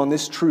hitting on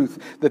this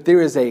truth that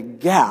there is a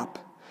gap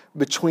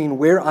between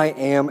where I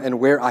am and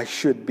where I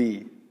should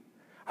be.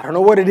 I don't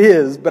know what it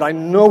is, but I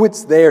know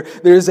it's there.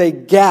 There's a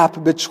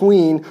gap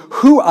between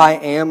who I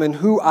am and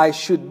who I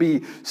should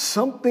be.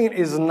 Something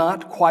is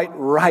not quite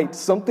right.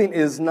 Something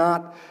is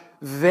not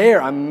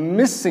there. I'm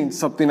missing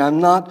something. I'm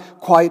not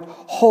quite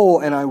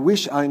whole, and I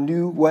wish I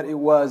knew what it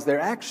was.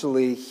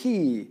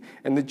 He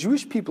and the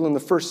Jewish people in the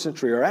first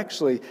century are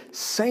actually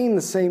saying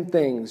the same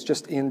things,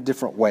 just in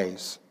different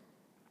ways.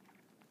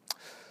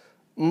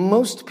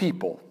 Most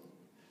people,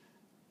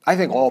 I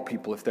think all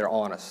people, if they're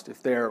honest,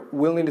 if they're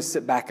willing to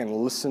sit back and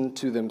listen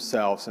to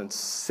themselves and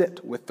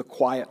sit with the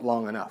quiet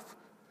long enough,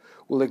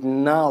 will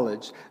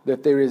acknowledge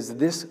that there is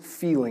this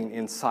feeling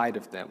inside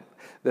of them,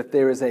 that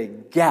there is a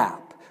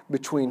gap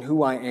between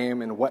who I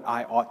am and what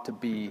I ought to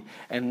be.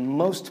 And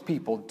most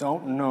people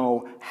don't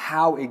know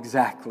how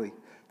exactly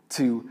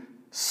to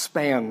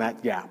span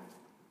that gap.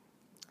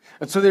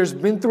 And so there's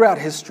been throughout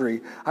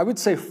history, I would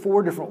say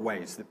 4 different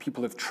ways that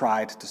people have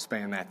tried to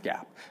span that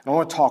gap. And I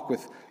want to talk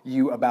with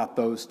you about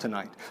those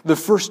tonight. The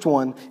first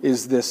one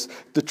is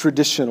the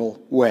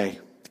traditional way.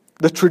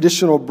 The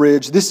traditional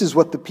bridge. This is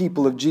what the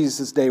people of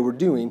Jesus' day were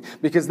doing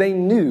because they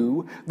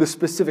knew the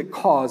specific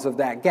cause of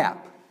that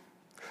gap.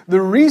 The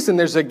reason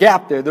there's a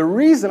gap there, the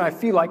reason I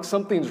feel like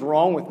something's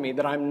wrong with me,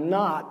 that I'm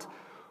not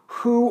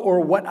who or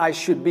what I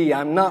should be,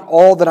 I'm not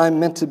all that I'm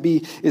meant to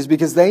be, is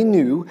because they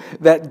knew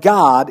that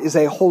God is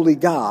a holy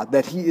God,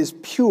 that He is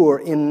pure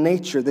in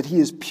nature, that He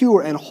is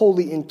pure and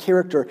holy in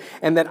character,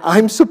 and that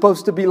I'm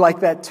supposed to be like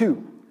that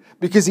too,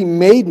 because He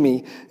made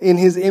me in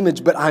His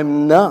image, but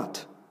I'm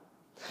not.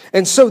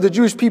 And so the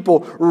Jewish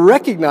people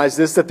recognize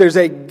this, that there's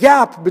a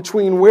gap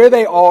between where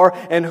they are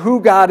and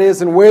who God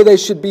is and where they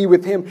should be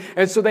with Him.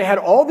 And so they had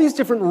all these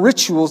different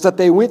rituals that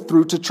they went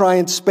through to try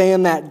and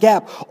span that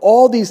gap.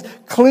 All these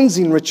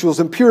cleansing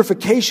rituals and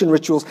purification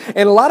rituals.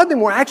 And a lot of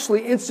them were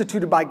actually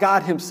instituted by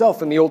God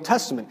Himself in the Old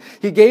Testament.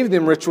 He gave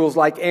them rituals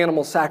like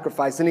animal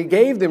sacrifice, and He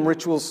gave them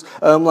rituals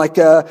like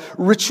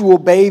ritual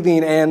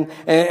bathing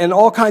and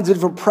all kinds of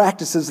different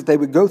practices that they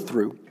would go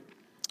through.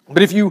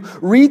 But if you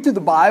read through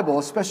the Bible,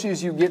 especially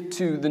as you get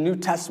to the New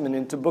Testament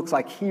into books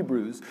like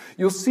Hebrews,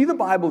 you'll see the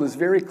Bible is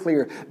very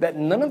clear that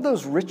none of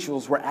those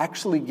rituals were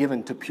actually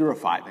given to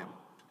purify them.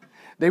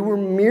 They were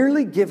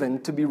merely given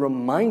to be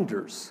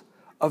reminders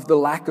of the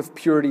lack of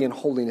purity and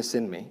holiness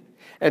in me,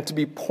 and to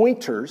be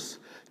pointers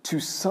to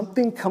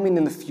something coming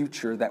in the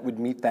future that would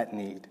meet that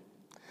need.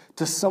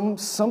 To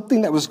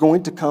something that was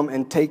going to come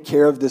and take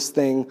care of this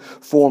thing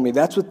for me.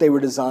 That's what they were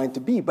designed to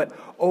be. But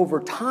over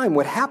time,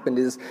 what happened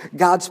is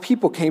God's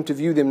people came to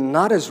view them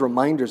not as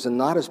reminders and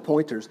not as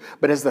pointers,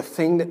 but as the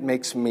thing that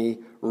makes me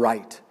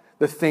right.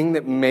 The thing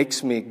that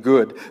makes me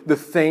good. The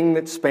thing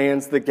that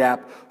spans the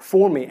gap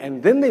for me.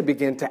 And then they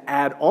begin to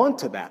add on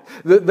to that.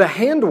 The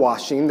hand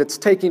washing that's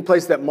taking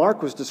place that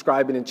Mark was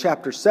describing in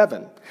chapter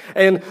 7.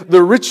 And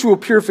the ritual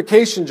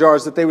purification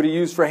jars that they would have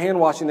used for hand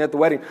washing at the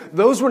wedding.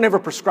 Those were never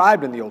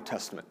prescribed in the Old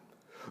Testament.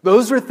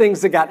 Those were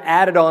things that got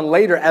added on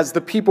later as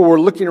the people were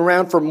looking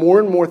around for more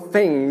and more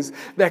things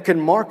that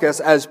can mark us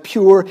as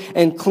pure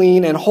and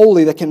clean and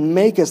holy, that can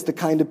make us the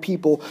kind of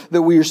people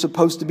that we are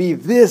supposed to be.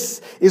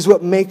 This is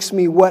what makes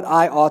me what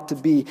I ought to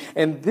be.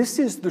 And this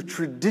is the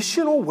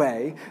traditional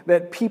way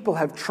that people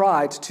have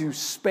tried to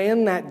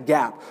span that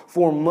gap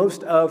for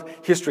most of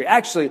history.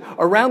 Actually,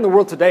 around the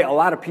world today, a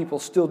lot of people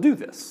still do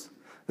this.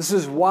 This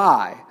is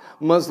why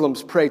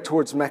Muslims pray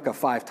towards Mecca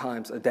 5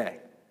 times a day.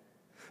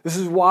 This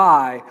is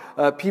why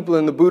people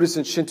in the Buddhist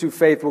and Shinto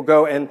faith will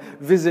go and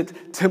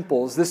visit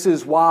temples. This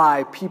is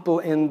why people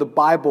in the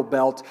Bible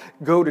Belt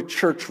go to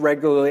church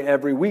regularly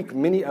every week,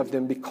 many of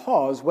them,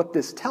 because what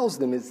this tells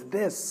them is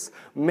this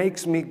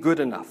makes me good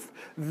enough.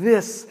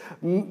 This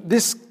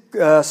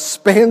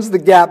spans the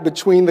gap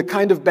between the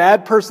kind of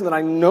bad person that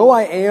I know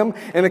I am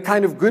and the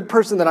kind of good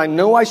person that I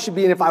know I should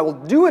be. And if I will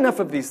do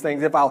enough of these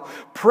things, if I'll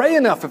pray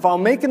enough, if I'll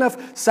make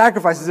enough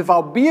sacrifices, if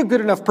I'll be a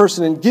good enough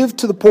person and give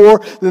to the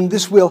poor, then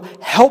this will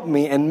help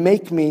me and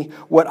make me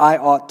what I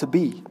ought to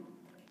be.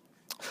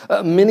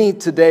 Many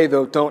today,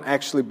 though, don't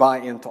actually buy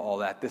into all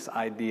that, this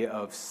idea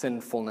of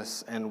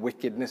sinfulness and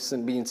wickedness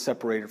and being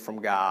separated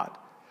from God.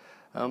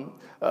 A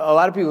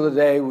lot of people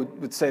today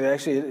would say that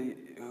actually,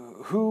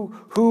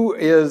 who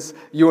is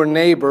your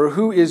neighbor?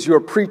 Who is your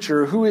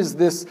preacher? Who is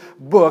this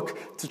book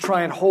to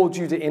try and hold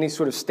you to any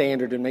sort of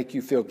standard and make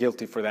you feel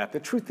guilty for that? The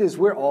truth is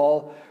we're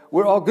all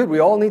good. We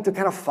all need to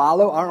kind of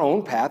follow our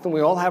own path, and we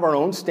all have our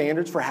own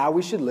standards for how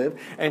we should live,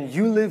 and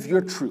you live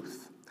your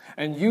truth,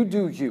 and you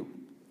do you.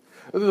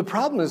 The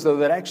problem is, though,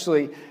 that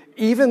actually,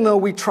 even though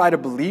we try to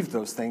believe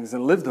those things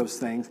and live those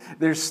things,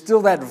 there's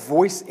still that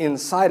voice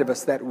inside of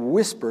us that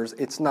whispers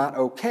it's not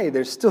okay.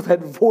 There's still that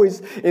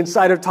voice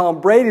inside of Tom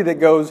Brady that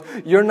goes,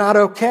 you're not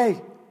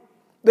okay.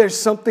 There's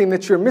something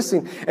that you're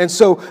missing. And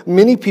so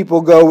many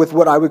people go with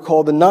what I would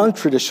call the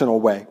non-traditional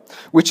way,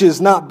 which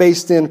is not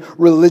based in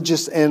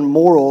religious and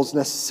morals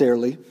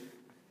necessarily,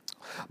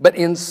 but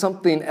in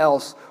something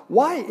else.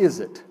 Why is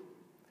it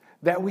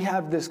that we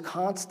have this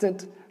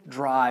constant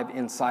drive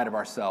inside of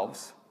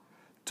ourselves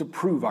to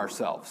prove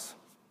ourselves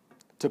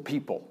to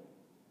people,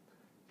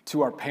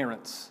 to our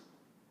parents,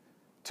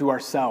 to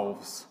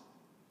ourselves?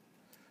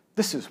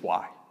 This is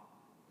why.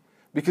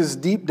 Because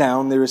deep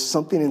down, there is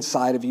something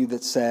inside of you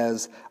that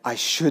says, I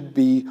should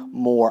be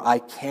more, I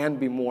can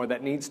be more,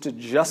 that needs to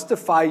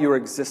justify your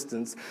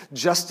existence,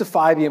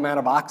 justify the amount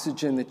of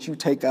oxygen that you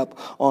take up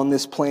on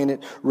this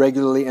planet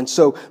regularly. And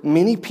so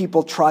many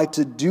people try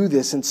to do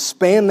this and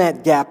span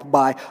that gap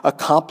by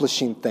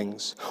accomplishing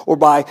things, or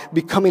by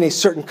becoming a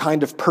certain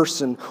kind of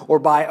person, or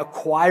by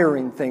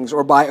acquiring things,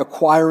 or by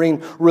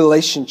acquiring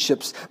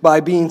relationships, by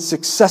being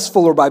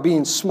successful, or by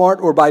being smart,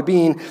 or by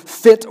being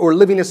fit, or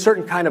living a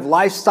certain kind of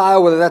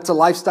lifestyle, whether that's a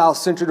lifestyle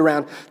centered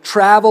around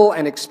travel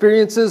and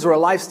experiences, or a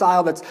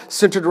lifestyle that's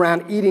centered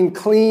around eating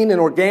clean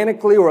and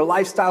organically, or a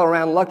lifestyle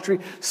around luxury,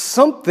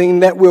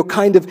 something that will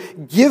kind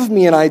of give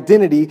me an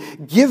identity,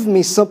 give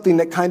me something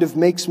that kind of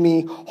makes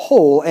me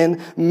whole. And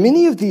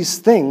many of these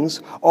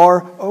things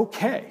are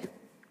okay.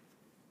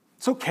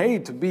 It's okay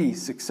to be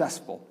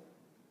successful.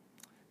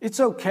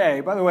 It's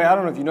okay. By the way, I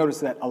don't know if you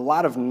noticed that a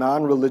lot of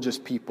non-religious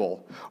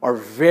people are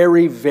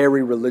very,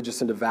 very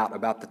religious and devout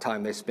about the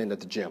time they spend at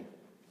the gym,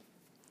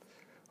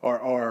 or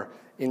are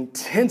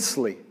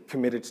intensely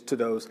committed to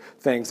those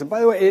things. And by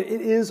the way, it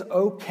is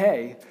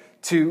okay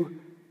to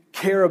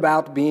care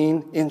about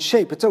being in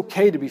shape. It's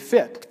okay to be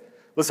fit.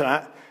 Listen,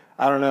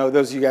 I don't know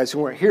those of you guys who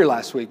weren't here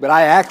last week, but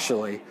I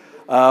actually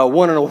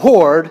won an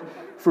award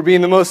for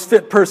being the most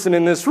fit person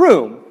in this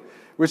room,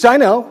 which I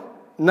know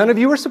none of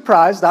you were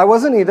surprised. I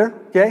wasn't either,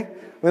 okay?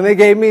 When they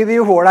gave me the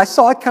award, I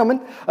saw it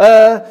coming.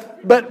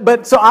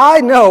 But so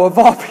I know, of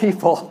all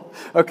people,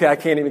 Okay, I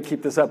can't even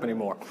keep this up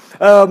anymore.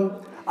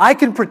 I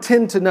can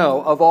pretend to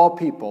know, of all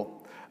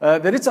people,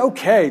 that it's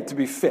okay to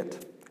be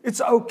fit.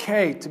 It's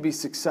okay to be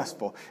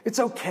successful. It's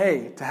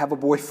okay to have a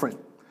boyfriend.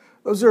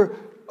 Those are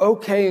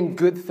okay and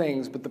good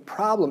things, but the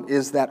problem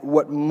is that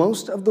what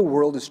most of the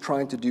world is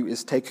trying to do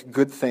is take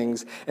good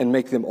things and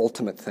make them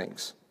ultimate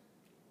things.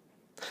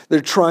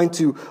 They're trying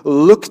to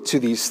look to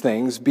these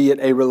things, be it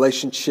a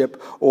relationship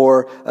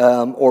or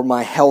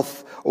my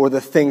health or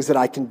the things that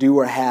I can do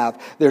or have.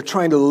 They're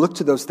trying to look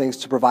to those things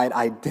to provide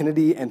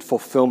identity and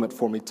fulfillment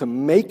for me, to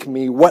make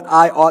me what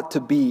I ought to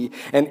be.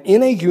 And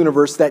in a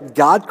universe that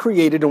God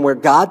created and where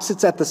God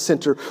sits at the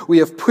center, we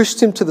have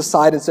pushed him to the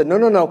side and said,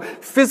 no,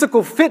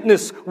 physical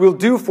fitness will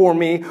do for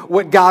me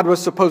what God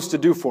was supposed to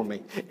do for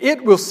me.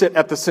 It will sit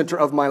at the center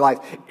of my life.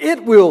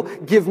 It will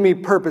give me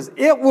purpose.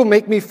 It will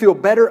make me feel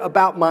better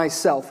about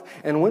myself.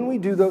 And when we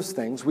do those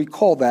things, we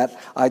call that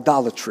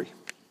idolatry.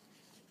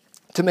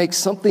 To make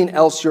something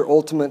else your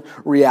ultimate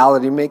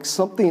reality, make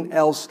something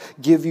else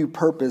give you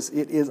purpose,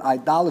 it is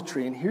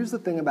idolatry. And here's the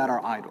thing about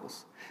our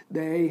idols.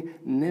 They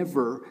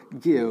never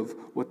give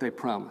what they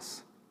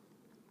promise.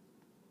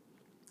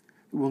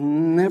 Will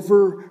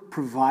never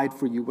provide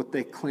for you what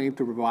they claim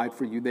to provide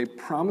for you. They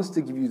promise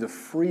to give you the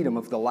freedom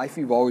of the life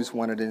you've always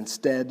wanted.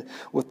 Instead,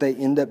 what they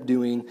end up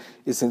doing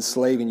is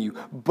enslaving you.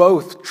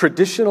 Both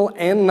traditional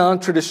and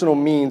non-traditional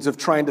means of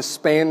trying to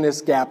span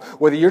this gap,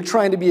 whether you're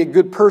trying to be a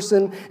good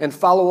person and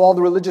follow all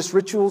the religious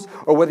rituals,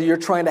 or whether you're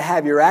trying to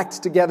have your acts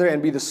together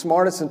and be the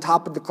smartest and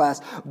top of the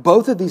class,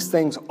 both of these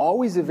things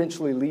always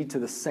eventually lead to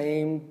the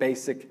same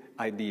basic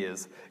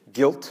ideas.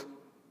 Guilt,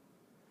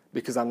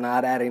 because I'm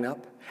not adding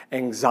up.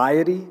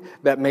 Anxiety,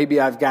 that maybe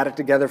I've got it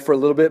together for a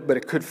little bit, but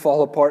it could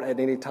fall apart at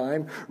any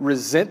time.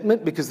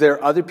 Resentment, because there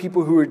are other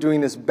people who are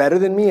doing this better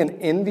than me, and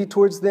envy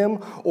towards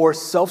them. Or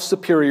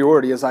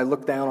self-superiority, as I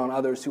look down on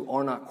others who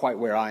are not quite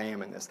where I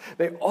am in this.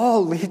 They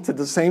all lead to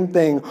the same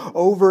thing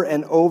over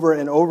and over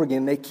and over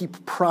again. They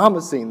keep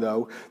promising,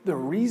 though, the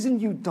reason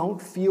you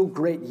don't feel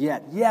great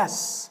yet,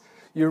 yes,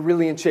 you're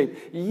really in shape.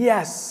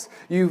 Yes,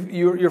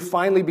 you're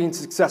finally being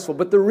successful.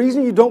 But the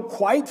reason you don't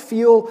quite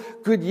feel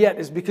good yet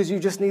is because you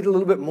just need a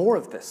little bit more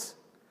of this.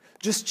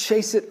 Just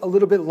chase it a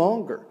little bit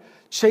longer.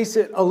 Chase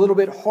it a little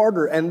bit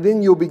harder, and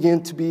then you'll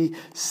begin to be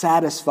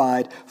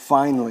satisfied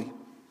finally.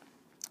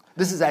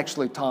 This is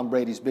actually Tom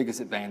Brady's biggest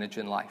advantage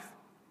in life.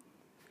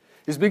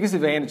 His biggest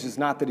advantage is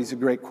not that he's a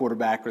great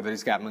quarterback or that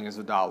he's got millions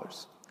of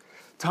dollars.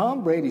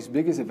 Tom Brady's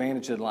biggest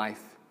advantage in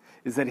life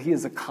is that he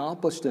has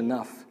accomplished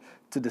enough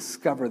to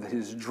discover that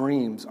his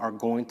dreams are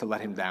going to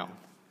let him down.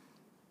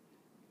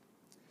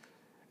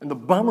 And the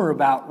bummer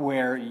about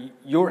where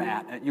you're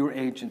at your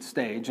age and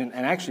stage, and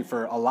actually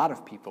for a lot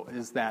of people,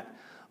 is that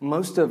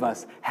most of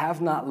us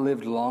have not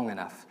lived long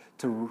enough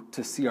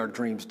to see our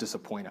dreams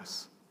disappoint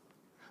us.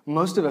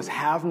 Most of us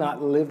have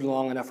not lived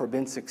long enough or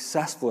been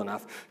successful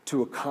enough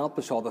to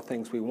accomplish all the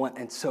things we want,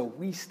 and so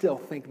we still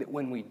think that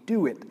when we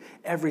do it,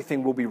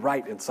 everything will be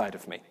right inside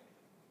of me.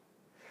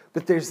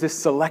 But there's this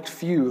select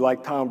few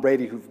like Tom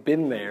Brady who've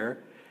been there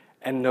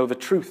and know the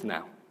truth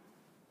now.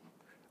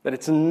 That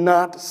it's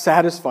not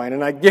satisfying.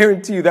 And I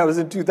guarantee you that was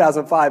in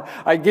 2005.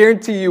 I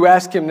guarantee you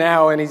ask him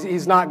now and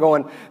he's not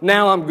going,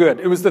 now I'm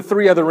good. It was the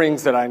 3 other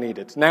rings that I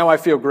needed. Now I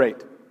feel great.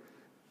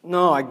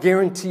 No, I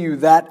guarantee you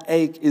that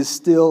ache is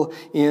still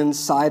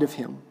inside of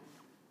him.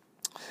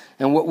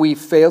 And what we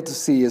fail to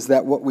see is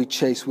that what we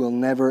chase will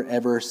never,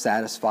 ever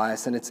satisfy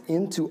us. And it's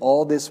into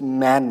all this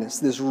madness,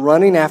 this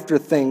running after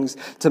things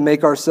to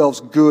make ourselves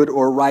good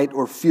or right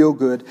or feel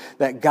good,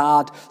 that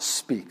God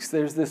speaks.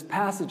 There's this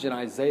passage in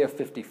Isaiah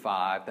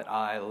 55 that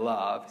I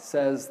love. It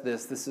says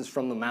this is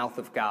from the mouth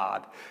of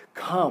God.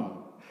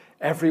 Come,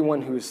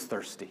 everyone who is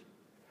thirsty.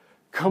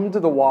 Come to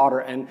the water,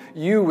 and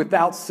you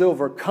without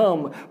silver,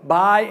 come,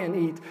 buy and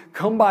eat.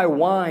 Come buy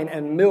wine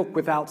and milk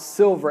without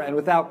silver and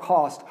without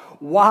cost.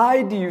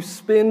 Why do you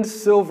spend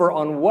silver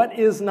on what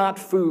is not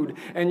food,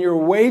 and your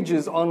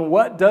wages on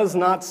what does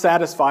not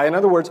satisfy? In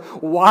other words,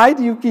 why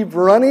do you keep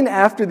running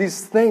after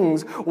these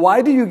things?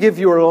 Why do you give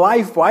your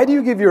life? Why do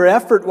you give your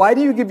effort? Why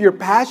do you give your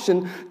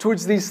passion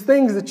towards these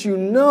things that you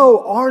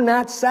know are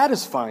not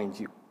satisfying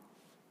you?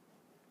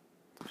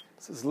 It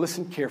says,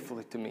 listen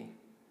carefully to me.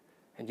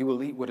 And you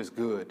will eat what is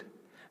good,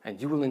 and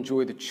you will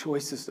enjoy the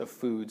choicest of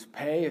foods.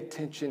 Pay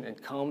attention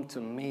and come to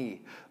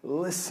me.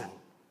 Listen,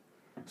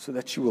 so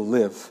that you will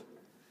live.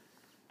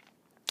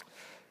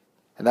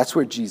 And that's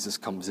where Jesus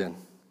comes in.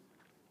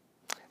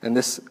 And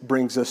this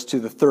brings us to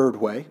the third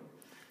way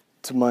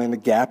to mind the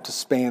gap, to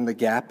span the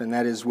gap, and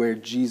that is where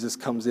Jesus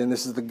comes in.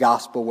 This is the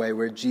gospel way,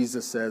 where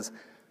Jesus says,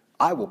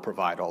 I will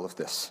provide all of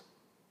this.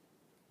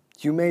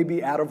 You may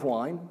be out of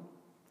wine,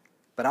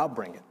 but I'll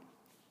bring it.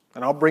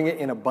 And I'll bring it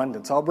in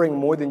abundance. I'll bring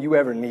more than you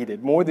ever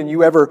needed, more than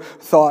you ever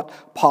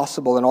thought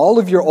possible. And all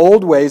of your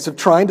old ways of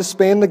trying to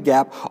span the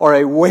gap are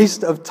a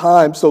waste of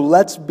time, so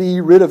let's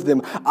be rid of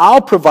them. I'll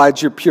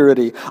provide your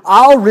purity.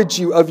 I'll rid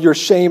you of your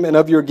shame and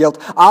of your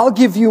guilt. I'll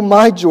give you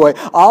my joy.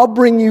 I'll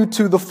bring you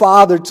to the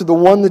Father, to the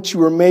one that you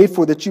were made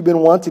for, that you've been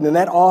wanting. And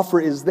that offer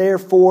is there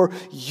for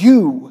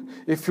you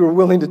if you're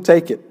willing to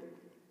take it.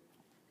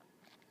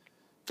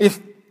 If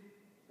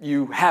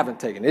you haven't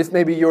taken it, if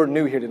maybe you're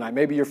new here tonight,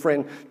 maybe your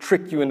friend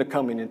tricked you into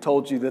coming and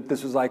told you that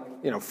this was like,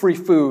 free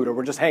food, or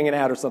we're just hanging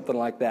out or something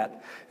like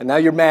that, and now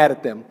you're mad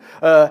at them.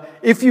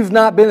 If you've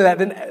not been to that,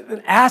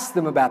 then ask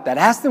them about that.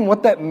 Ask them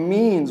what that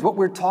means, what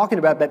we're talking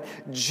about, that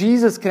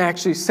Jesus can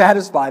actually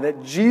satisfy,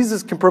 that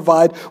Jesus can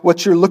provide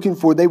what you're looking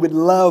for. They would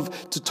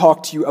love to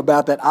talk to you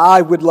about that.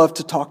 I would love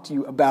to talk to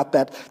you about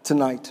that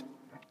tonight.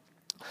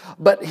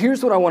 But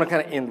here's what I want to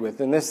kind of end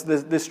with, and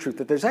this truth,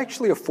 that there's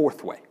actually a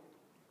fourth way.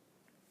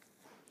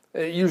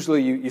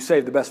 Usually you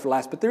save the best for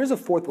last, but there is a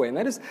fourth way, and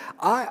that is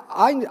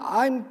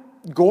I'm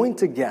going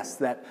to guess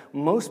that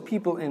most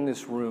people in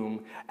this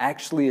room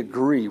actually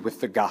agree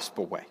with the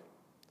gospel way.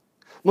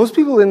 Most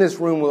people in this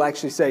room will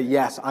actually say,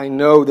 yes, I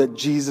know that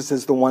Jesus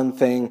is the one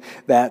thing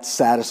that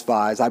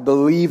satisfies. I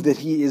believe that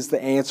He is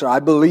the answer. I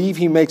believe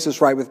He makes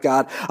us right with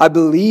God. I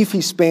believe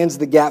He spans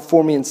the gap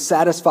for me and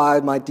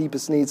satisfies my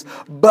deepest needs.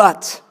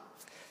 But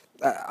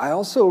I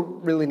also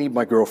really need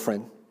my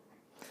girlfriend.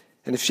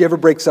 And if she ever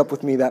breaks up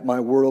with me, that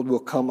my world will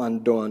come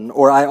undone.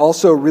 Or I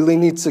also really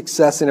need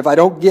success, and if I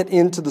don't get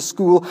into the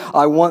school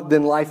I want,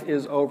 then life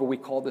is over. We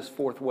call this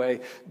fourth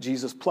way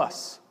Jesus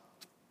plus.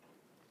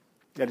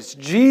 That it's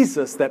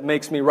Jesus that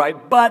makes me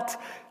right,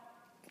 but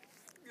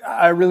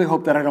I really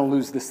hope that I don't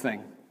lose this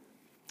thing.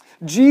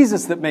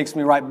 Jesus that makes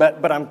me right,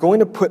 but I'm going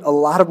to put a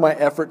lot of my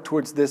effort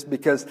towards this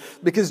because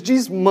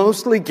Jesus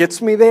mostly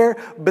gets me there,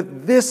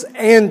 but this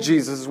and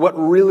Jesus is what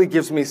really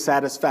gives me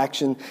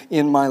satisfaction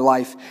in my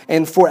life.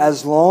 And for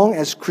as long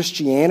as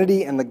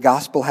Christianity and the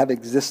gospel have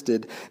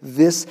existed,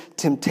 this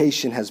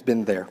temptation has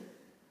been there.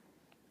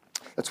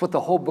 That's what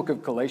the whole book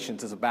of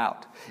Galatians is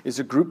about, is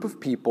a group of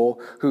people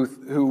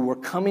who were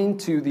coming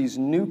to these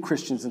new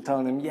Christians and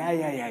telling them,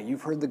 yeah,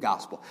 you've heard the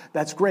gospel.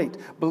 That's great.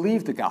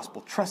 Believe the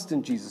gospel. Trust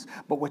in Jesus.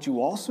 But what you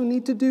also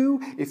need to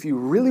do, if you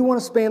really want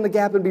to span the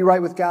gap and be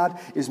right with God,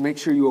 is make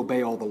sure you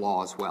obey all the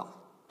law as well.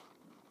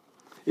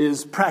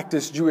 Is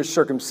practice Jewish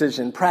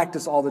circumcision,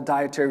 practice all the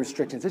dietary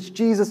restrictions. It's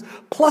Jesus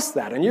plus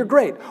that, and you're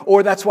great.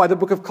 Or that's why the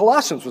book of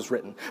Colossians was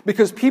written.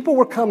 Because people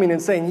were coming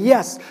and saying,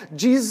 yes,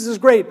 Jesus is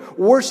great,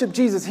 worship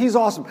Jesus, He's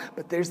awesome.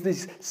 But there's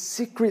these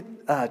secret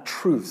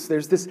truths,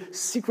 there's this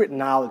secret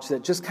knowledge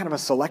that just kind of a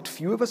select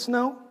few of us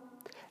know.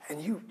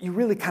 And you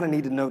really kind of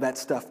need to know that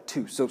stuff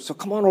too. So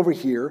come on over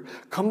here,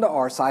 come to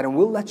our side, and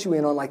we'll let you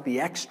in on like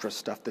the extra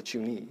stuff that you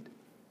need.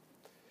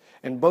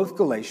 And both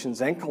Galatians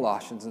and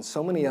Colossians and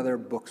so many other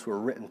books were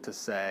written to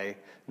say,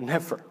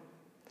 never.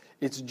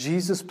 It's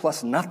Jesus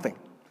plus nothing.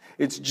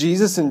 It's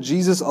Jesus and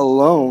Jesus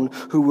alone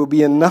who will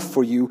be enough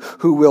for you,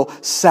 who will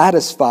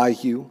satisfy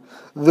you.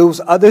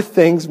 Those other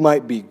things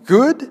might be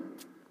good.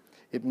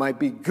 It might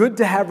be good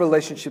to have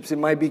relationships. It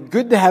might be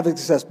good to have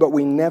success, but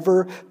we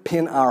never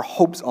pin our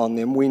hopes on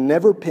them. We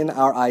never pin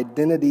our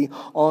identity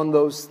on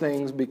those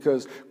things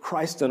because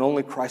Christ and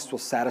only Christ will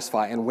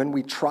satisfy. And when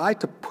we try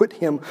to put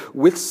Him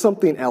with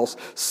something else,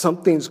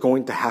 something's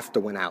going to have to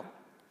win out.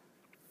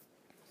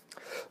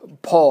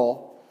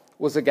 Paul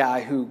was a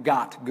guy who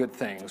got good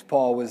things.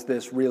 Paul was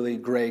this really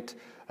great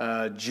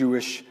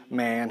Jewish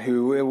man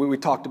who, we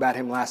talked about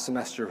him last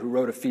semester, who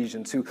wrote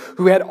Ephesians,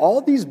 who had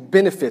all these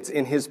benefits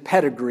in his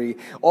pedigree,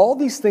 all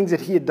these things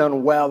that he had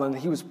done well and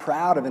he was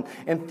proud of,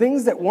 and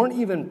things that weren't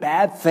even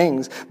bad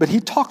things. But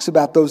he talks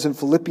about those in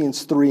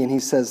Philippians 3, and he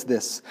says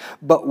this,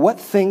 "But what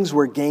things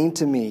were gained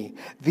to me,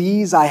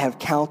 these I have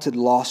counted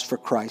lost for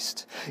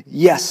Christ.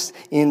 Yes,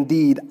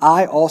 indeed,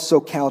 I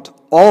also count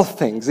all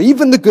things,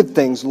 even the good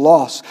things,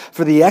 lost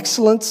for the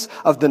excellence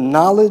of the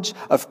knowledge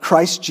of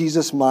Christ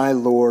Jesus my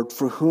Lord,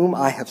 for whom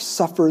I have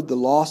suffered the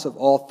loss of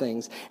all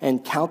things,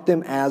 and count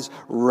them as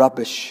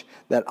rubbish,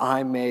 that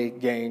I may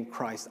gain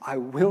Christ." I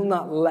will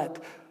not let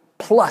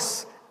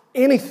plus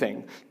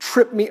anything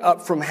trip me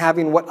up from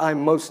having what I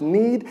most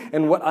need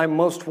and what I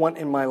most want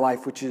in my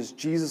life, which is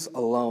Jesus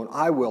alone.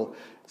 I will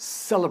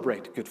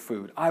celebrate good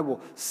food. I will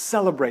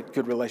celebrate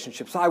good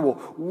relationships. I will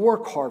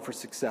work hard for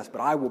success,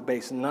 but I will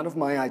base none of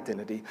my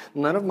identity,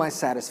 none of my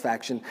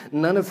satisfaction,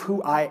 none of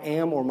who I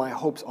am or my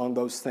hopes on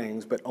those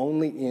things, but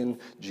only in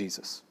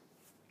Jesus.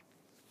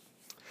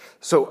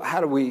 So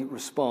how do we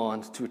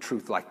respond to a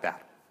truth like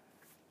that?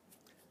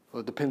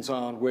 Well, it depends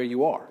on where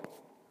you are.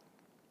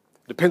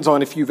 It depends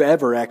on if you've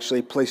ever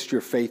actually placed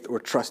your faith or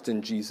trust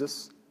in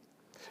Jesus.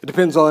 It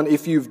depends on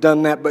if you've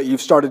done that, but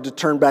you've started to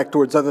turn back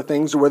towards other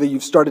things, or whether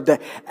you've started to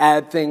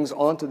add things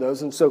onto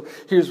those. And so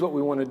here's what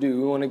we want to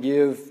do. We want to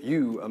give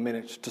you a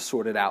minute to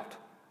sort it out.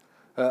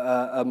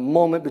 A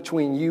moment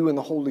between you and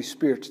the Holy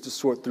Spirit to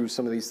sort through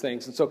some of these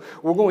things. And so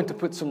we're going to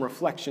put some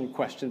reflection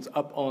questions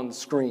up on the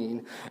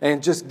screen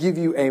and just give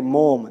you a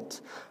moment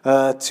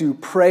to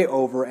pray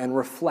over and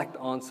reflect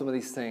on some of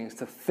these things,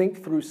 to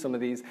think through some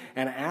of these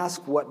and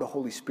ask what the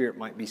Holy Spirit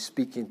might be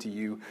speaking to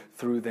you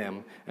through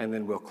them, and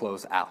then we'll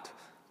close out.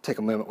 Take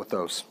a moment with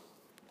those.